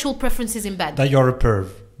your sexual preferences in bed. That you're a perv,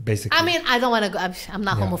 basically. I mean I don't want to go, I'm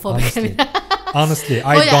not homophobic. Honestly,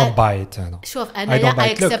 I don't buy it. شوف أنا I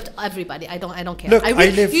accept everybody. I don't care. Look, I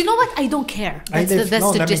live. You know what? I don't care.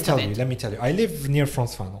 That's the gist of it. Let me tell you. I live near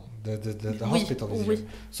France Fanon. The hospital is here.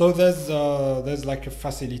 So there's like a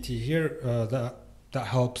facility here that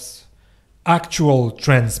helps actual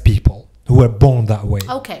trans people who were born that way.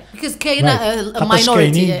 Okay, because كاين a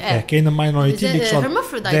minority. كاين a minority.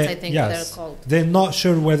 Hermaphrodites, I think they're called. They're not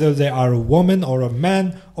sure whether they are a woman or a man,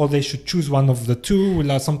 or they should choose one of the two.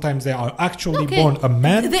 Sometimes they are actually born a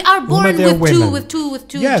man. They are born with two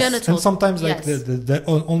genitals. And sometimes like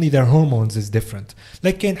only their hormones is different.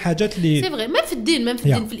 Like كاين حاجات اللي. C'est vrai. même في الدين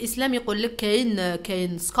في الإسلام يقول لك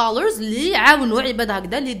كاين scholars اللي يعاونوا عباد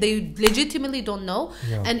هكذا اللي they legitimately don't know.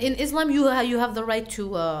 And in Islam you have the right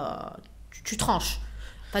to tu tranches.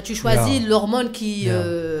 Enfin, tu choisis l'hormone qui...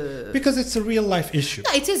 Because it's a real life issue.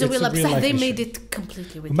 No, it is a real life issue. They made it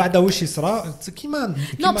completely ridiculous. بعد وش يصرى كيما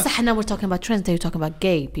No, بصح now we're talking about trans, you're talking about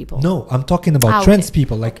gay people. No, I'm talking about trans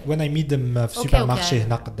people. Like when I meet them في سوبر مارشي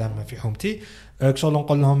هنا قدام في حومتي شغل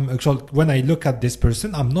نقول لهم when I look at this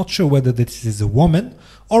person I'm not sure whether this is a woman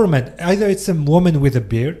or a man. Either it's a woman with a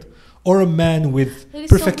beard or a man with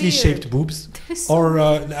perfectly shaped boobs. Or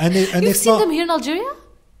and You've seen them here in Algeria?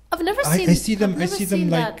 I've never seen. I see them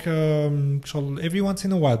like every once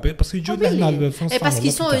in a while. Parce qu'ils jouent لهنا France. Parce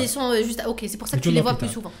qu'ils sont juste OK, c'est pour ça que tu les vois plus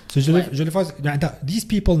souvent. Je les vois. These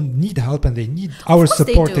people need help and they need our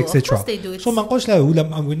support, etc. So ما نقولش لا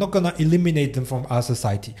we're not gonna eliminate them from our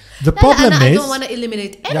society. The problem is I don't want to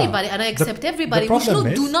eliminate anybody and I accept everybody.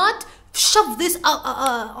 Do not shove this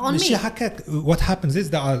on me. What happens is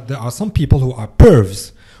there are some people who are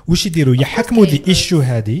pervs وش يديروا يحكموا the issue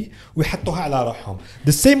هذه ويحطوها على روحهم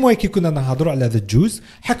the same way كي كنا نهضروا على the Jews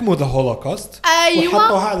حكموا the Holocaust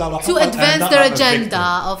وحطوها على روحهم to advance their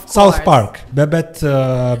agenda of course South Park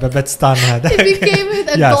بابت ستان هذا he became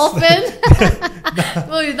a dolphin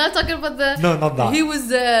no you're not talking about the no not that he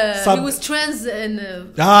was trans and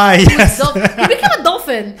yes he became a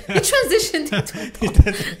dolphin he transitioned into a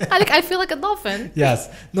dolphin I feel like a dolphin yes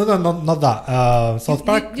no not that South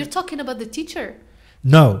Park you're talking about the teacher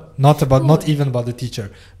No, not even about the teacher.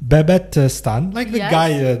 Babette Stan, like the guy,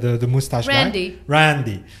 the mustache Randy. guy.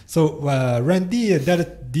 Randy. So Randy دار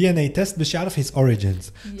DNA test باش يعرف his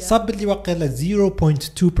origins. صاب اللي وقيله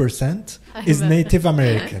 0.2% is Native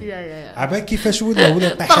American. عبا كيفاش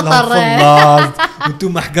ولا طيح لهم في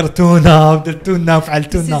وانتم حقرتونا ودرتونا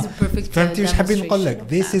وفعلتونا. فهمتي واش حابين نقول لك؟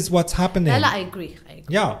 This is what's happening. لا I agree.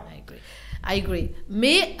 Yeah. I agree.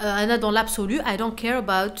 Mais Anna, dans l'absolu, I don't care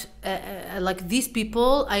about like these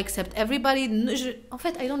people. I accept everybody. En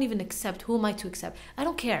fait, I don't even accept. Who am I to accept? I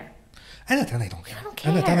don't care. أنا I don't care.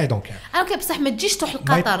 I don't care. بصح ما تجيش تروح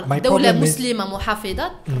لقطر دولة مسلمة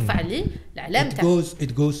محافظة ترفع لي الإعلام تاعها.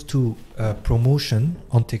 It goes to promotion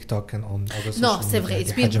on TikTok and on other social media. No, c'est vrai.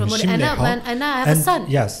 It's been promoted. أنا have a son.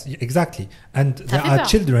 Yes, exactly. And there are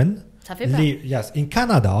children. Yes, in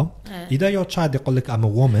Canada, إذا your child يقول لك I'm a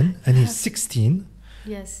woman and he's 16,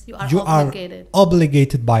 yes, you are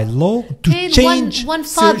obligated by law to change. One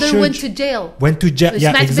father went to jail.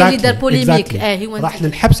 Yeah, exactly. راح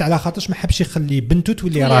للحبس على خاطرش ما حبش يخلي بنته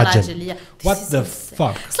تولي راجل. What the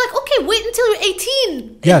fuck? It's like okay, wait until you're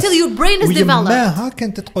 18, until your brain is developed. يماها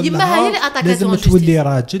كانت تقول لها لازم تولي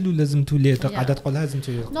راجل ولازم تولي قاعدة تقولها لازم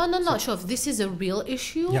تولي. No. شوف, this is a real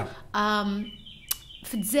issue.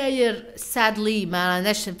 في الجزائر sadly ما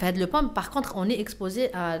راناش في هذا لو بوان. par contre on est exposé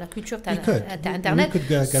à la culture تاع internet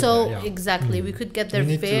so exactly we could get there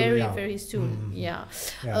very soon.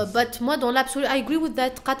 But moi dans l'absolu I agree with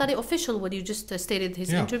that Qatari official what you just stated his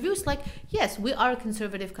interview. It's like yes we are a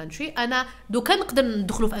conservative country. أنا دو كان نقدر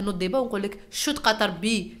ندخلوا في انو ديبا ونقول لك should قطر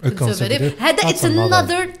be conservative هذا it's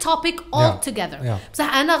another topic altogether.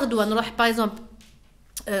 بصح أنا غدوة نروح par exemple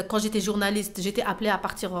quand j'étais journaliste, j'étais appelée à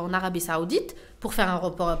partir en Arabie Saoudite pour faire un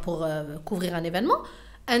report, pour couvrir un événement.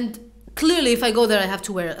 And clearly, if I go there, I have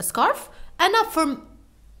to wear a scarf. And for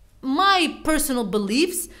my personal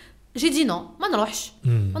beliefs, j'ai dit non, ما نروحش.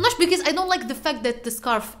 ما نروحش because I don't like the fact that the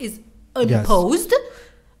scarf is imposed.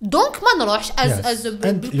 Donc ما نروحش as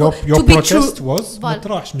and your protest was ما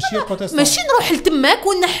تروحش ماشي protest ماشي نروح لتماك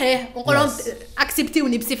ونحيه ونقول لهم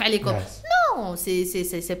اكسبتيوني بسيف عليكم. Non,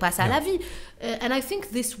 c'est pas ça la vie. And I think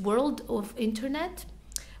this world of internet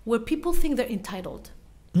where people think they're entitled.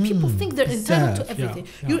 People think they're entitled to everything.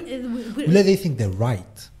 They think they're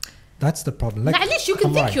right. That's the problem. Like, معليش you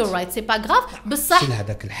can think you're right, c'est pas grave. بصح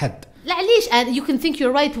لهذاك الحد. معليش and you can think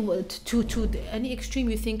you're right to any extreme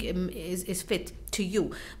you think is fit to you.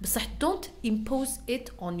 بصح don't impose it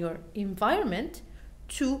on your environment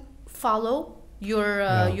to follow your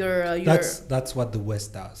that's what the West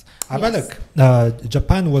does.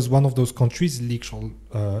 Japan was one of those countries in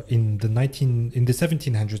the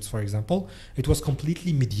 1700s for example. It was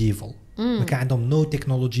completely medieval. ما كان عندهم no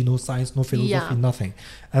technology, no science, no philosophy, nothing.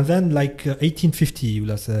 And then like 1850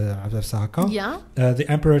 ولا the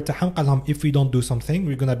emperor تاعهم قال لهم if we don't do something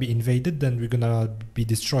we're gonna be invaded then we're gonna be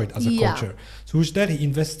destroyed as a culture. So which there he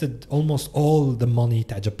invested almost all the money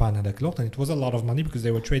تاع Japan هذاك الوقت and it was a lot of money because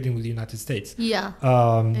they were trading with the United States.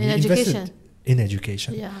 In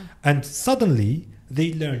education. And suddenly they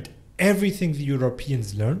learned everything the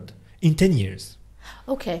Europeans learned in 10 years.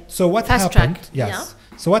 Okay. So what happened?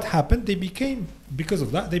 So what happened? Because of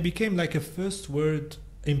that, they became like a first world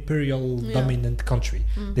imperial dominant country.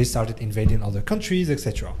 They started invading other countries, etc.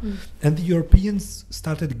 And the Europeans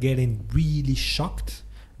started getting really shocked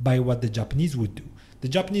by what the Japanese would do. The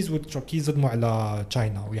Japanese would يزدموا على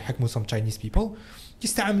China ويحكموا some Chinese people.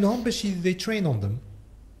 يستعملوهم باش they train on them.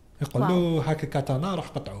 يقولوا هاك كاتانا راح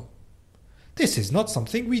قطعوا. This is not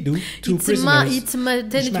something we do to prisoners. يتسمى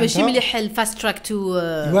ماشي مليح الفاست تراك تو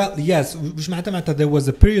well yes واش معناتها there was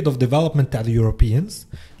a period of development تاع the Europeans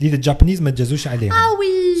اللي the Japanese ما تجازوش عليهم.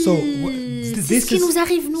 So c'est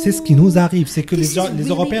ce qui nous arrive c'est que les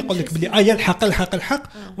Européens يقول لك بلي الحق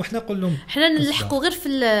وحنا نقول لهم حنا نلحقوا غير في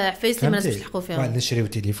العفايس اللي ما لازمش نلحقوا فيهم. نشريو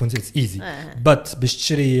تليفون it's easy but باش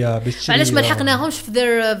تشري علاش ما لحقناهمش في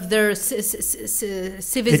their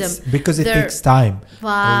civism. It's because it takes time.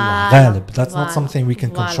 غالب that's not something we can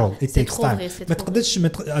control. It takes time. ما تقدرش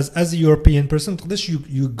as a European person تقدرش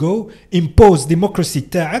you go impose democracy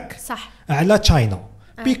تاعك صح على China.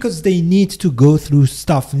 because they need to go through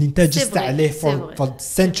stuff اللي انت جست عليه for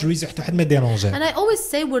centuries حتى واحد ما dérange. And I always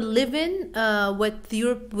say we're living what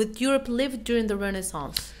Europe lived during the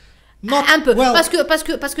Renaissance. Un peu, well,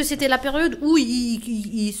 parce que c'était la période où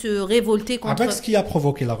ils se révoltaient contre. Avec ce qui a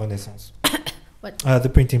provoqué la Renaissance.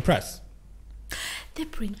 The printing press. The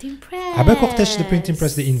printing press. Avec وقتاش the printing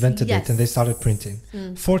press they invented it and they started printing.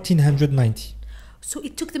 1490. So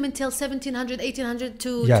it took them until 1700, 1800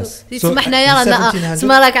 to. Yes. So حنايا رانا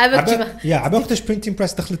اسمع راك عباك. Yeah, عباك وقتاش printing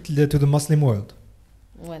press دخلت to the Muslim world.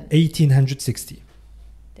 When? 1860.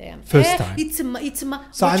 Damn. First time.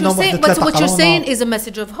 What you're saying is a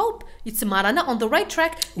message of hope. يتسمى رانا on the right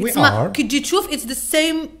track. We are. كي تجي تشوف it's the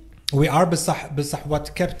same. We are بصح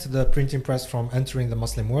what kept the printing press from entering the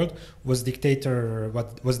Muslim world was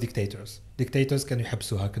dictators. Dictators كانوا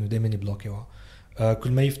يحبسوها كانوا دائما يبلوكيوها.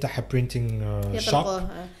 كل ما يفتح printing shop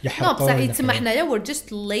يحرقوها. No, بصح يتسمى حنايا we're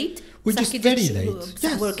just late. We're just very late.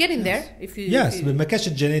 Yes. We're getting there. If you. Yes, ما كانش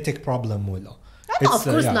genetic problem ولا. No, of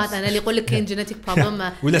course not. أنا اللي يقول لك كاين genetic problem.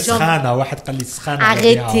 ولا سخانة واحد قال لي سخانة.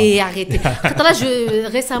 Arrêtez. خاطر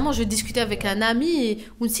récemment je discutais avec un ami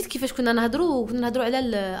ونسيت كيفاش كنا نهضروا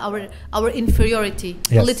على our inferiority,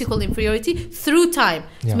 political inferiority through time.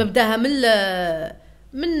 مبداها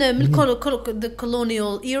من the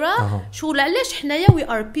colonial era. شو علاش حنايا we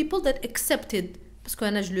are people that accepted. Parce que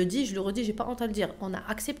أنا je le redis, j'ai pas honte à le dire. On a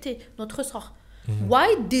accepté notre sort.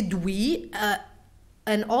 Why did we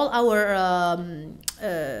and all our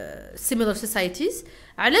similar societies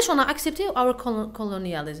علاش on a accepted our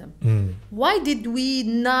colonialism? Why did we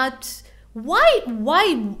not why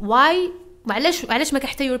علاش ما كان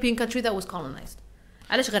حتى European country that was colonized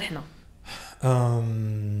علاش غير حنا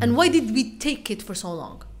and why did we take it for so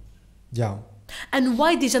long? And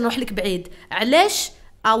why ديجا نروح لك بعيد علاش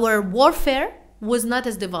our warfare was not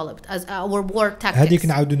as developed as our war tactics. هذيك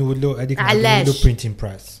نعاودو نولو printing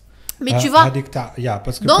press. Mais tu vois,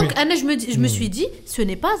 parce que donc Anna, je me suis dit, ce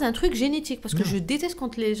n'est pas un truc génétique parce que je déteste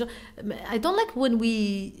quand les gens. I don't like when we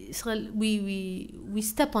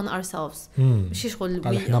step on ourselves.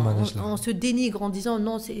 On se dénigre en disant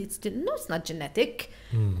non, it's not genetic.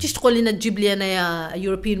 Tu te crois لنا تجيب لي أنا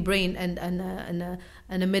European brain and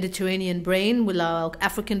a Mediterranean brain ولا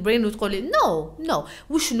African brain وتقول لي no.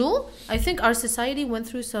 وشنو? I think our society went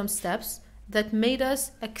through some steps that made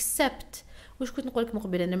us accept. وش كنت نقول لك من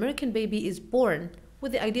قبل an American baby is born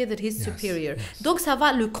with the idea that he's superior. Donc ça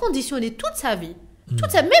va le conditionner toute sa vie.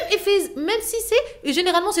 Même si c'est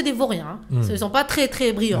généralement c'est des vauriens. Ils sont pas très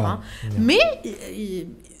très brillants. Mais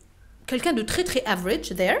quelqu'un de très très average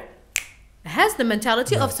there has the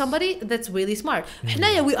mentality of somebody that's really smart.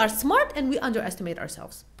 حنايا we are smart and we underestimate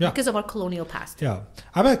ourselves because of our colonial past.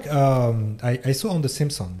 I saw on the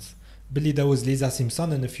Simpsons باللي there was Lisa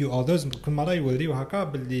Simpson and a few others كل مرة يوريو هكا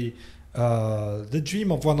باللي the dream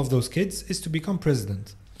of one of those kids is to become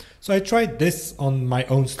president. So I tried this on my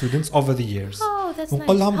own students over the years. Oh, that's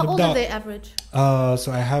nice. How old are they average?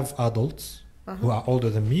 So I have adults who are older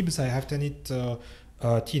than me, but I have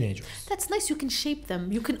teenagers. That's nice. You can shape them.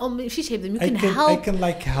 You can shape them. You can help. I can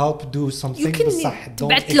like help do something. بصح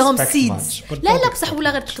don't expect much. لا بصح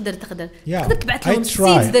ولا غير تقدر تبعت لهم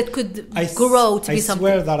seeds that could grow to be something. I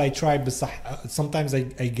swear that I try بصح sometimes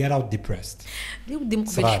I get out depressed. ودي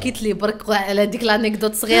مقبل حكيت لي برك على ديك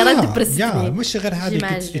الانكدوت صغيره دبرستني. مش غير هذيك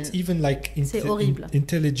it's even like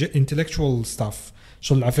intellectual stuff.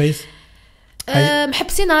 شو العفايس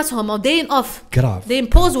محبسين راسهم داين اوف داين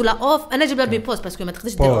بوز ولا اوف انا جبت لهم بوز باسكو ما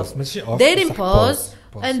تقدرش دير اوف داين بوز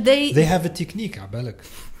and they have a technique عبالك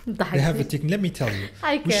they have a technique. Let me tell you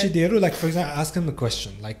وش يديروا like for example ask them a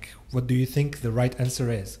question like what do you think the right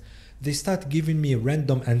answer is. They start giving me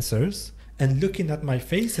random answers and looking at my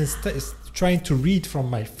face and trying to read from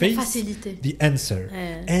my face the answer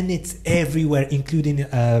and it's everywhere including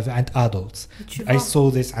and adults. I saw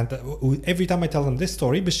this and every time I tell them this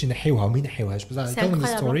story باش ينحيوها وما ينحيوهاش but I tell them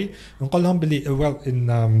the story ونقول لهم بلي well in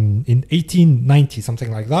 1890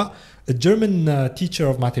 something like that a German teacher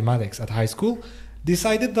of mathematics at high school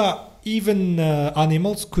decided that even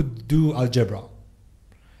animals could do algebra.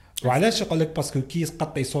 وعلاش يقول لك باسكو كي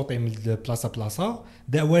يسقط صوتي من بلاصه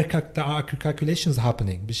there were calculations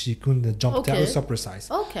happening باش يكون the jump تاعو so precise.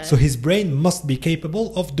 So his brain must be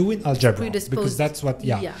capable of doing algebra because that's what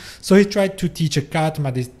so he tried to teach a cat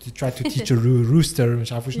he tried to teach a rooster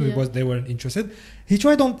مش عارف شنو was they weren't interested. He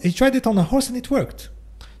tried it on a horse and it worked.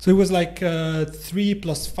 So it was like 3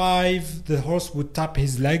 plus 5 the horse would tap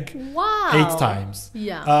his leg 8 times.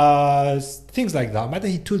 Things like that.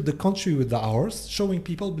 He toured the country with the horse showing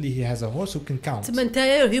people he has a horse who can count. So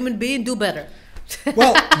entire human being do better.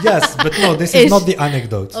 Well, yes, but no, this is not the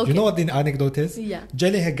anecdote. Okay. You know what the anecdote is? Yeah.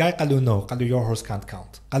 جالي هيك guy قال له no, قال له your horse can't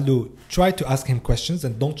count. قال له try to ask him questions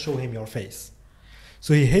and don't show him your face.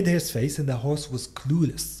 So he hid his face and the horse was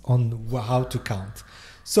clueless on how to count.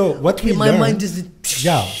 So what we learned, mind is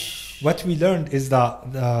what we learned is that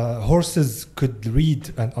horses could read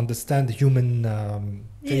and understand human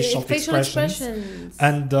facial expressions.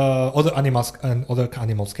 And other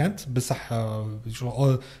animals can't. بصح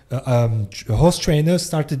horse trainers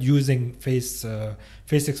started using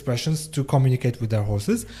face expressions to communicate with their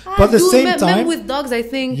horses. But at the same time, with dogs, I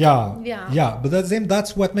think. Yeah. But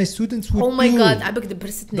that's what my students would do. Oh my God, عبك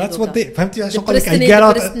دبرستني. That's what they. فهمتي عشان قال لك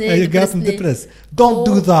I get depressed. Don't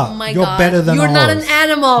do that. You're better than a horse. You're not an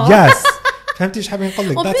animal. Yes. فهمتي ايش حابين نقول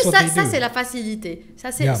لك؟ En That's plus, what they do. ça c'est la facilité.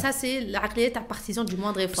 Ça c'est العقلية تاع partition du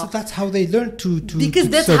moindre effort. So that's how they learn to Because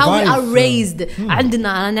that's survive. how we are raised.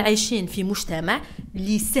 عندنا رانا عايشين في مجتمع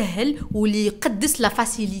اللي سهل واللي يقدس لا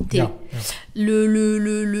فاسيليتي.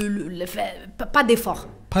 pas d'effort.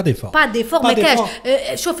 pas d'effort ما كاش.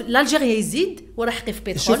 شوف الالجيريا يزيد ورا حقي في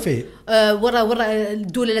بترول. شوفي ورا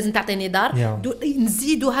الدوله لازم تعطيني دار.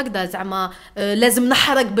 نزيدوا هكذا زعما لازم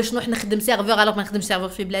نحرق باش نروح نخدم سيرفور على ما نخدم سيرفور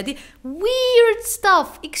في بلادي. Weird stuff,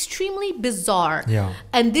 extremely bizarre.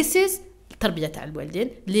 And this is التربيه تاع الوالدين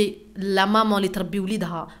اللي لا ماما اللي تربي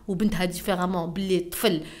وليدها وبنتها ديفيرامون باللي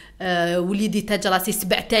طفل وليدي تاج راسي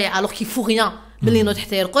 7 تاع الوغ كي فو ريان باللي نوض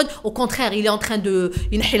حتى يرقد او كونترير اللي اون تران دو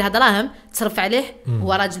ينحي لها دراهم تصرف عليه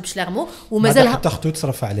هو راجل باش لغمو ومازال حتى اختو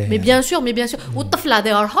تصرف عليه مي بيان سور والطفله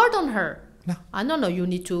they are hard on her. no you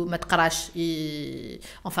need to ما تقراش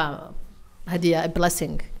enfin هذه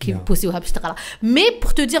blessing كي بوسيوها باش تقرا مي pour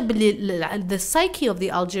te dire باللي the psyche of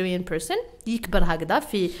the Algerian person يكبر هكذا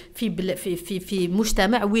في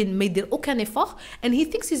مجتمع وين ما يدير aucun effort and he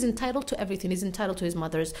thinks he's entitled to everything. He's entitled to his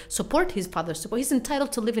mother's support, his father's support. He's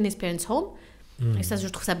entitled to live in his parents' home. Et ça je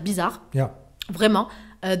trouve ça bizarre. Vraiment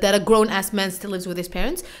that a grown ass man still lives with his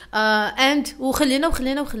parents and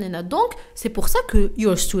وخلينا donc c'est pour ça que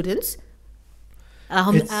your students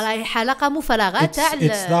راهي حلقة مفرغة تاع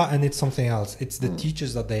it's that and it's something else. It's the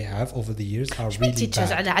teachers that they have over the years are really teachers.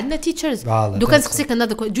 bad. عندنا teachers. دوكا نسقسيك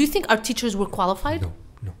another question. Do you think our teachers were qualified?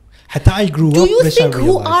 No. حتى I grew up. Do you think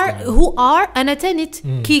who are أنا تانيت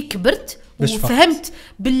كي كبرت وفهمت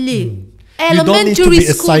باللي You don't need to be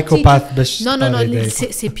a psychopath باش no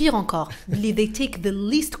c'est pire encore. They take the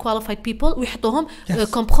least qualified people ويحطوهم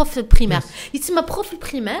comme prof primaire. يتسمى prof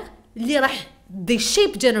primaire اللي راح they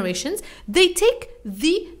shape generations. They take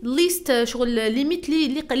the least شغل ليميت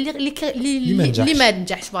اللي ما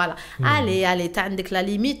نجحش فوالا. علي تا عندك لا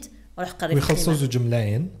ليميت وروح قري ويخلصوا زوج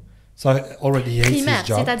ملايين. So already he hates his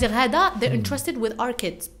job. C'est-à-dire هذا they're interested with our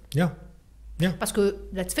kids. Yeah. Parce que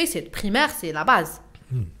let's face it, primaire c'est la base.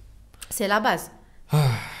 C'est la base.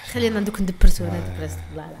 خلينا ندوك ندبرسوا ولا دبرس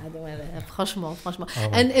لا franchement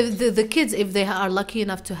and if the kids if they are lucky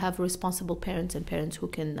enough to have responsible parents and parents who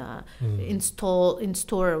can install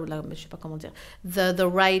ولا مش pas comment dire the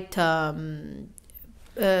right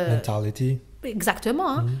mentality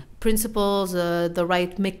exactement principles the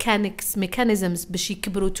right mechanisms باش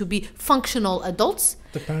يكبروا to be functional adults.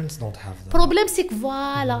 The parents don't have that. Problème c'est que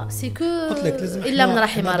voilà c'est que إلا من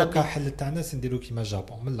رحم ربي. حل تاع الناس نديرو كيما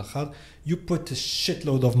جابون من الاخر you put a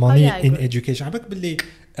shitload of money in education. عباك باللي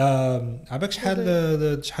عباك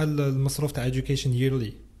شحال المصروف تاع education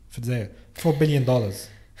yearly في الجزائر $4 billion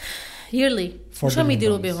yearly. شو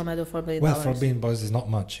يديروا بهم هذو $4 billion؟ well $4 billion is not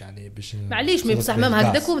much يعني باش معليش مي بصح مام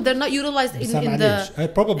هكذاكم they're not utilized in the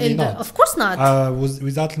probably not. Of course not.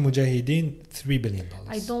 وزارة المجاهدين $3 billion.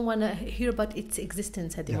 I don't want to hear about its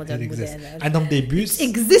existence. هذه موديل عندهم دي بوس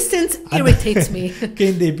existence irritates me.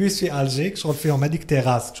 كاين دي بوس في ألجيك شغل فيهم هذيك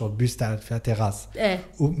تيراس شغل بوس تاع فيها تيراس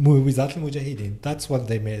ووزارة المجاهدين. That's what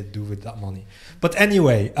they may do with that money. But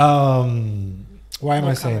anyway why am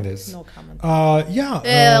I saying this? No comment.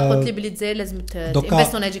 قلت لي بلي الجزائر لازم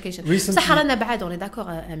invest on education. صح رانا بعاد on est d'accord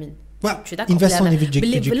أمين. invest on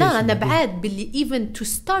education. لا أنا بعاد باللي even to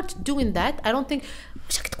start doing that I don't think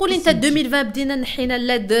مش راك تقولي أنت 2020 بدينا نحينا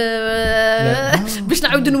اللاد باش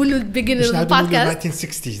نعاودوا نولوا begin البودكاست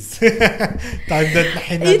 1960s تاع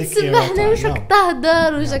نحينا هذيك يتسمى احنا واش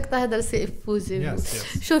راك تهدر سي فوزي.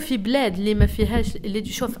 شوف في بلاد اللي ما فيهاش اللي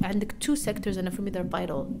شوف عندك two sectors and for me they're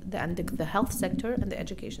vital. عندك the health sector and the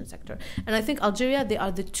education sector and I think Algeria they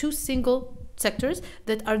are the two single sectors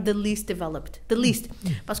that are the least developed the least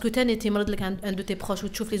باسكو تاني تمرض لك عنده تي بروش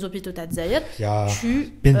وتشوف لي زوبيتو تاع الجزائر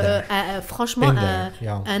فرانشمون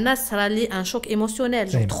انا صرا لي ان شوك ايموشنيل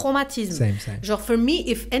جو تروماتيزم genre for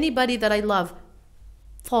me if anybody that I love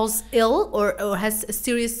falls ill or has a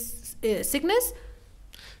serious sickness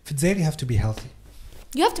في الجزائر you have to be healthy.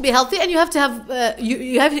 You have to be healthy, and you have to have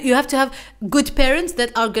you have to have good parents that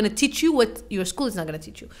are going to teach you what your school is not going to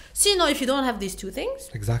teach you. Sinon, if you don't have these two things,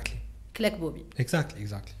 exactly. Click booby. Exactly.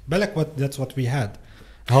 بالك that's what we had.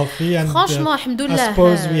 Healthy and I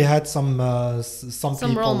suppose we had some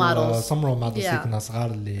people, role models. some role models كنا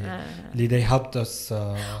صغار اللي they helped us.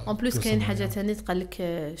 En plus كاين حاجة ثانية قال لك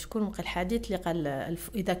شكون وقع الحديث اللي قال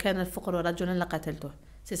إذا كان الفقر رجلا لقتلته.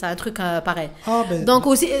 C'est ça, un truc pareil. Donc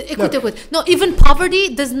aussi, écoute. Non, even poverty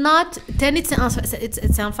does not.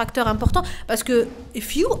 It's un facteur important parce que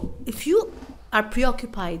if you are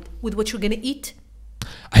preoccupied with what you're gonna eat,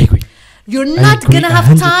 I agree. You're not gonna have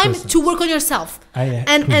time to work on yourself.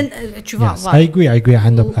 And tu vois. Yes, I agree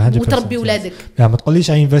 100%. وتربي ولادك. ما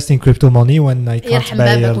تقوليش I invest in crypto money when I can't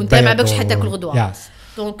buy. وانت ما عندكش حتى كل غدوة. Yes.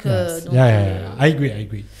 Donc I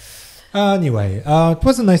agree. Anyway, it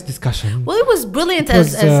was a nice discussion. Well, it was brilliant as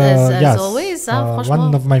always.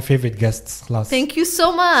 One of my favorite guests. Thank you so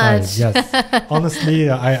much. Yes. Honestly,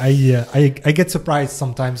 I get surprised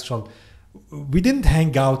sometimes. We didn't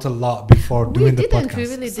hang out a lot before doing the podcast. We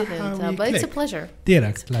really didn't. But it's a pleasure.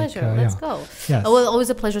 Direct. It's a pleasure. Let's go. Yes. Well, always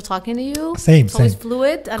a pleasure talking to you. It's always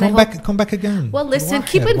fluid. And come back again. Well, listen,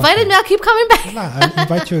 keep inviting me. I'll keep coming back. I'll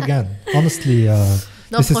invite you again. Honestly,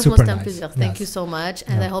 this is super nice. Plaisir. Thank you so much.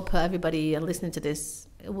 And I hope everybody listening to this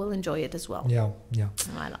will enjoy it as well. Yeah.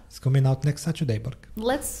 Voilà. It's coming out next Saturday, Burk.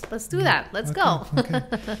 Let's do that. Let's go. Okay.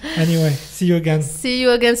 Anyway, see you again. See you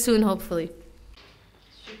again soon, hopefully.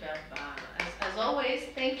 As always,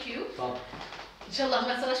 thank you. إن شاء الله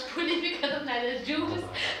ما صارش بوليميك هضرنا على الجوز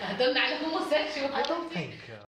هضرنا على homosexual. I don't think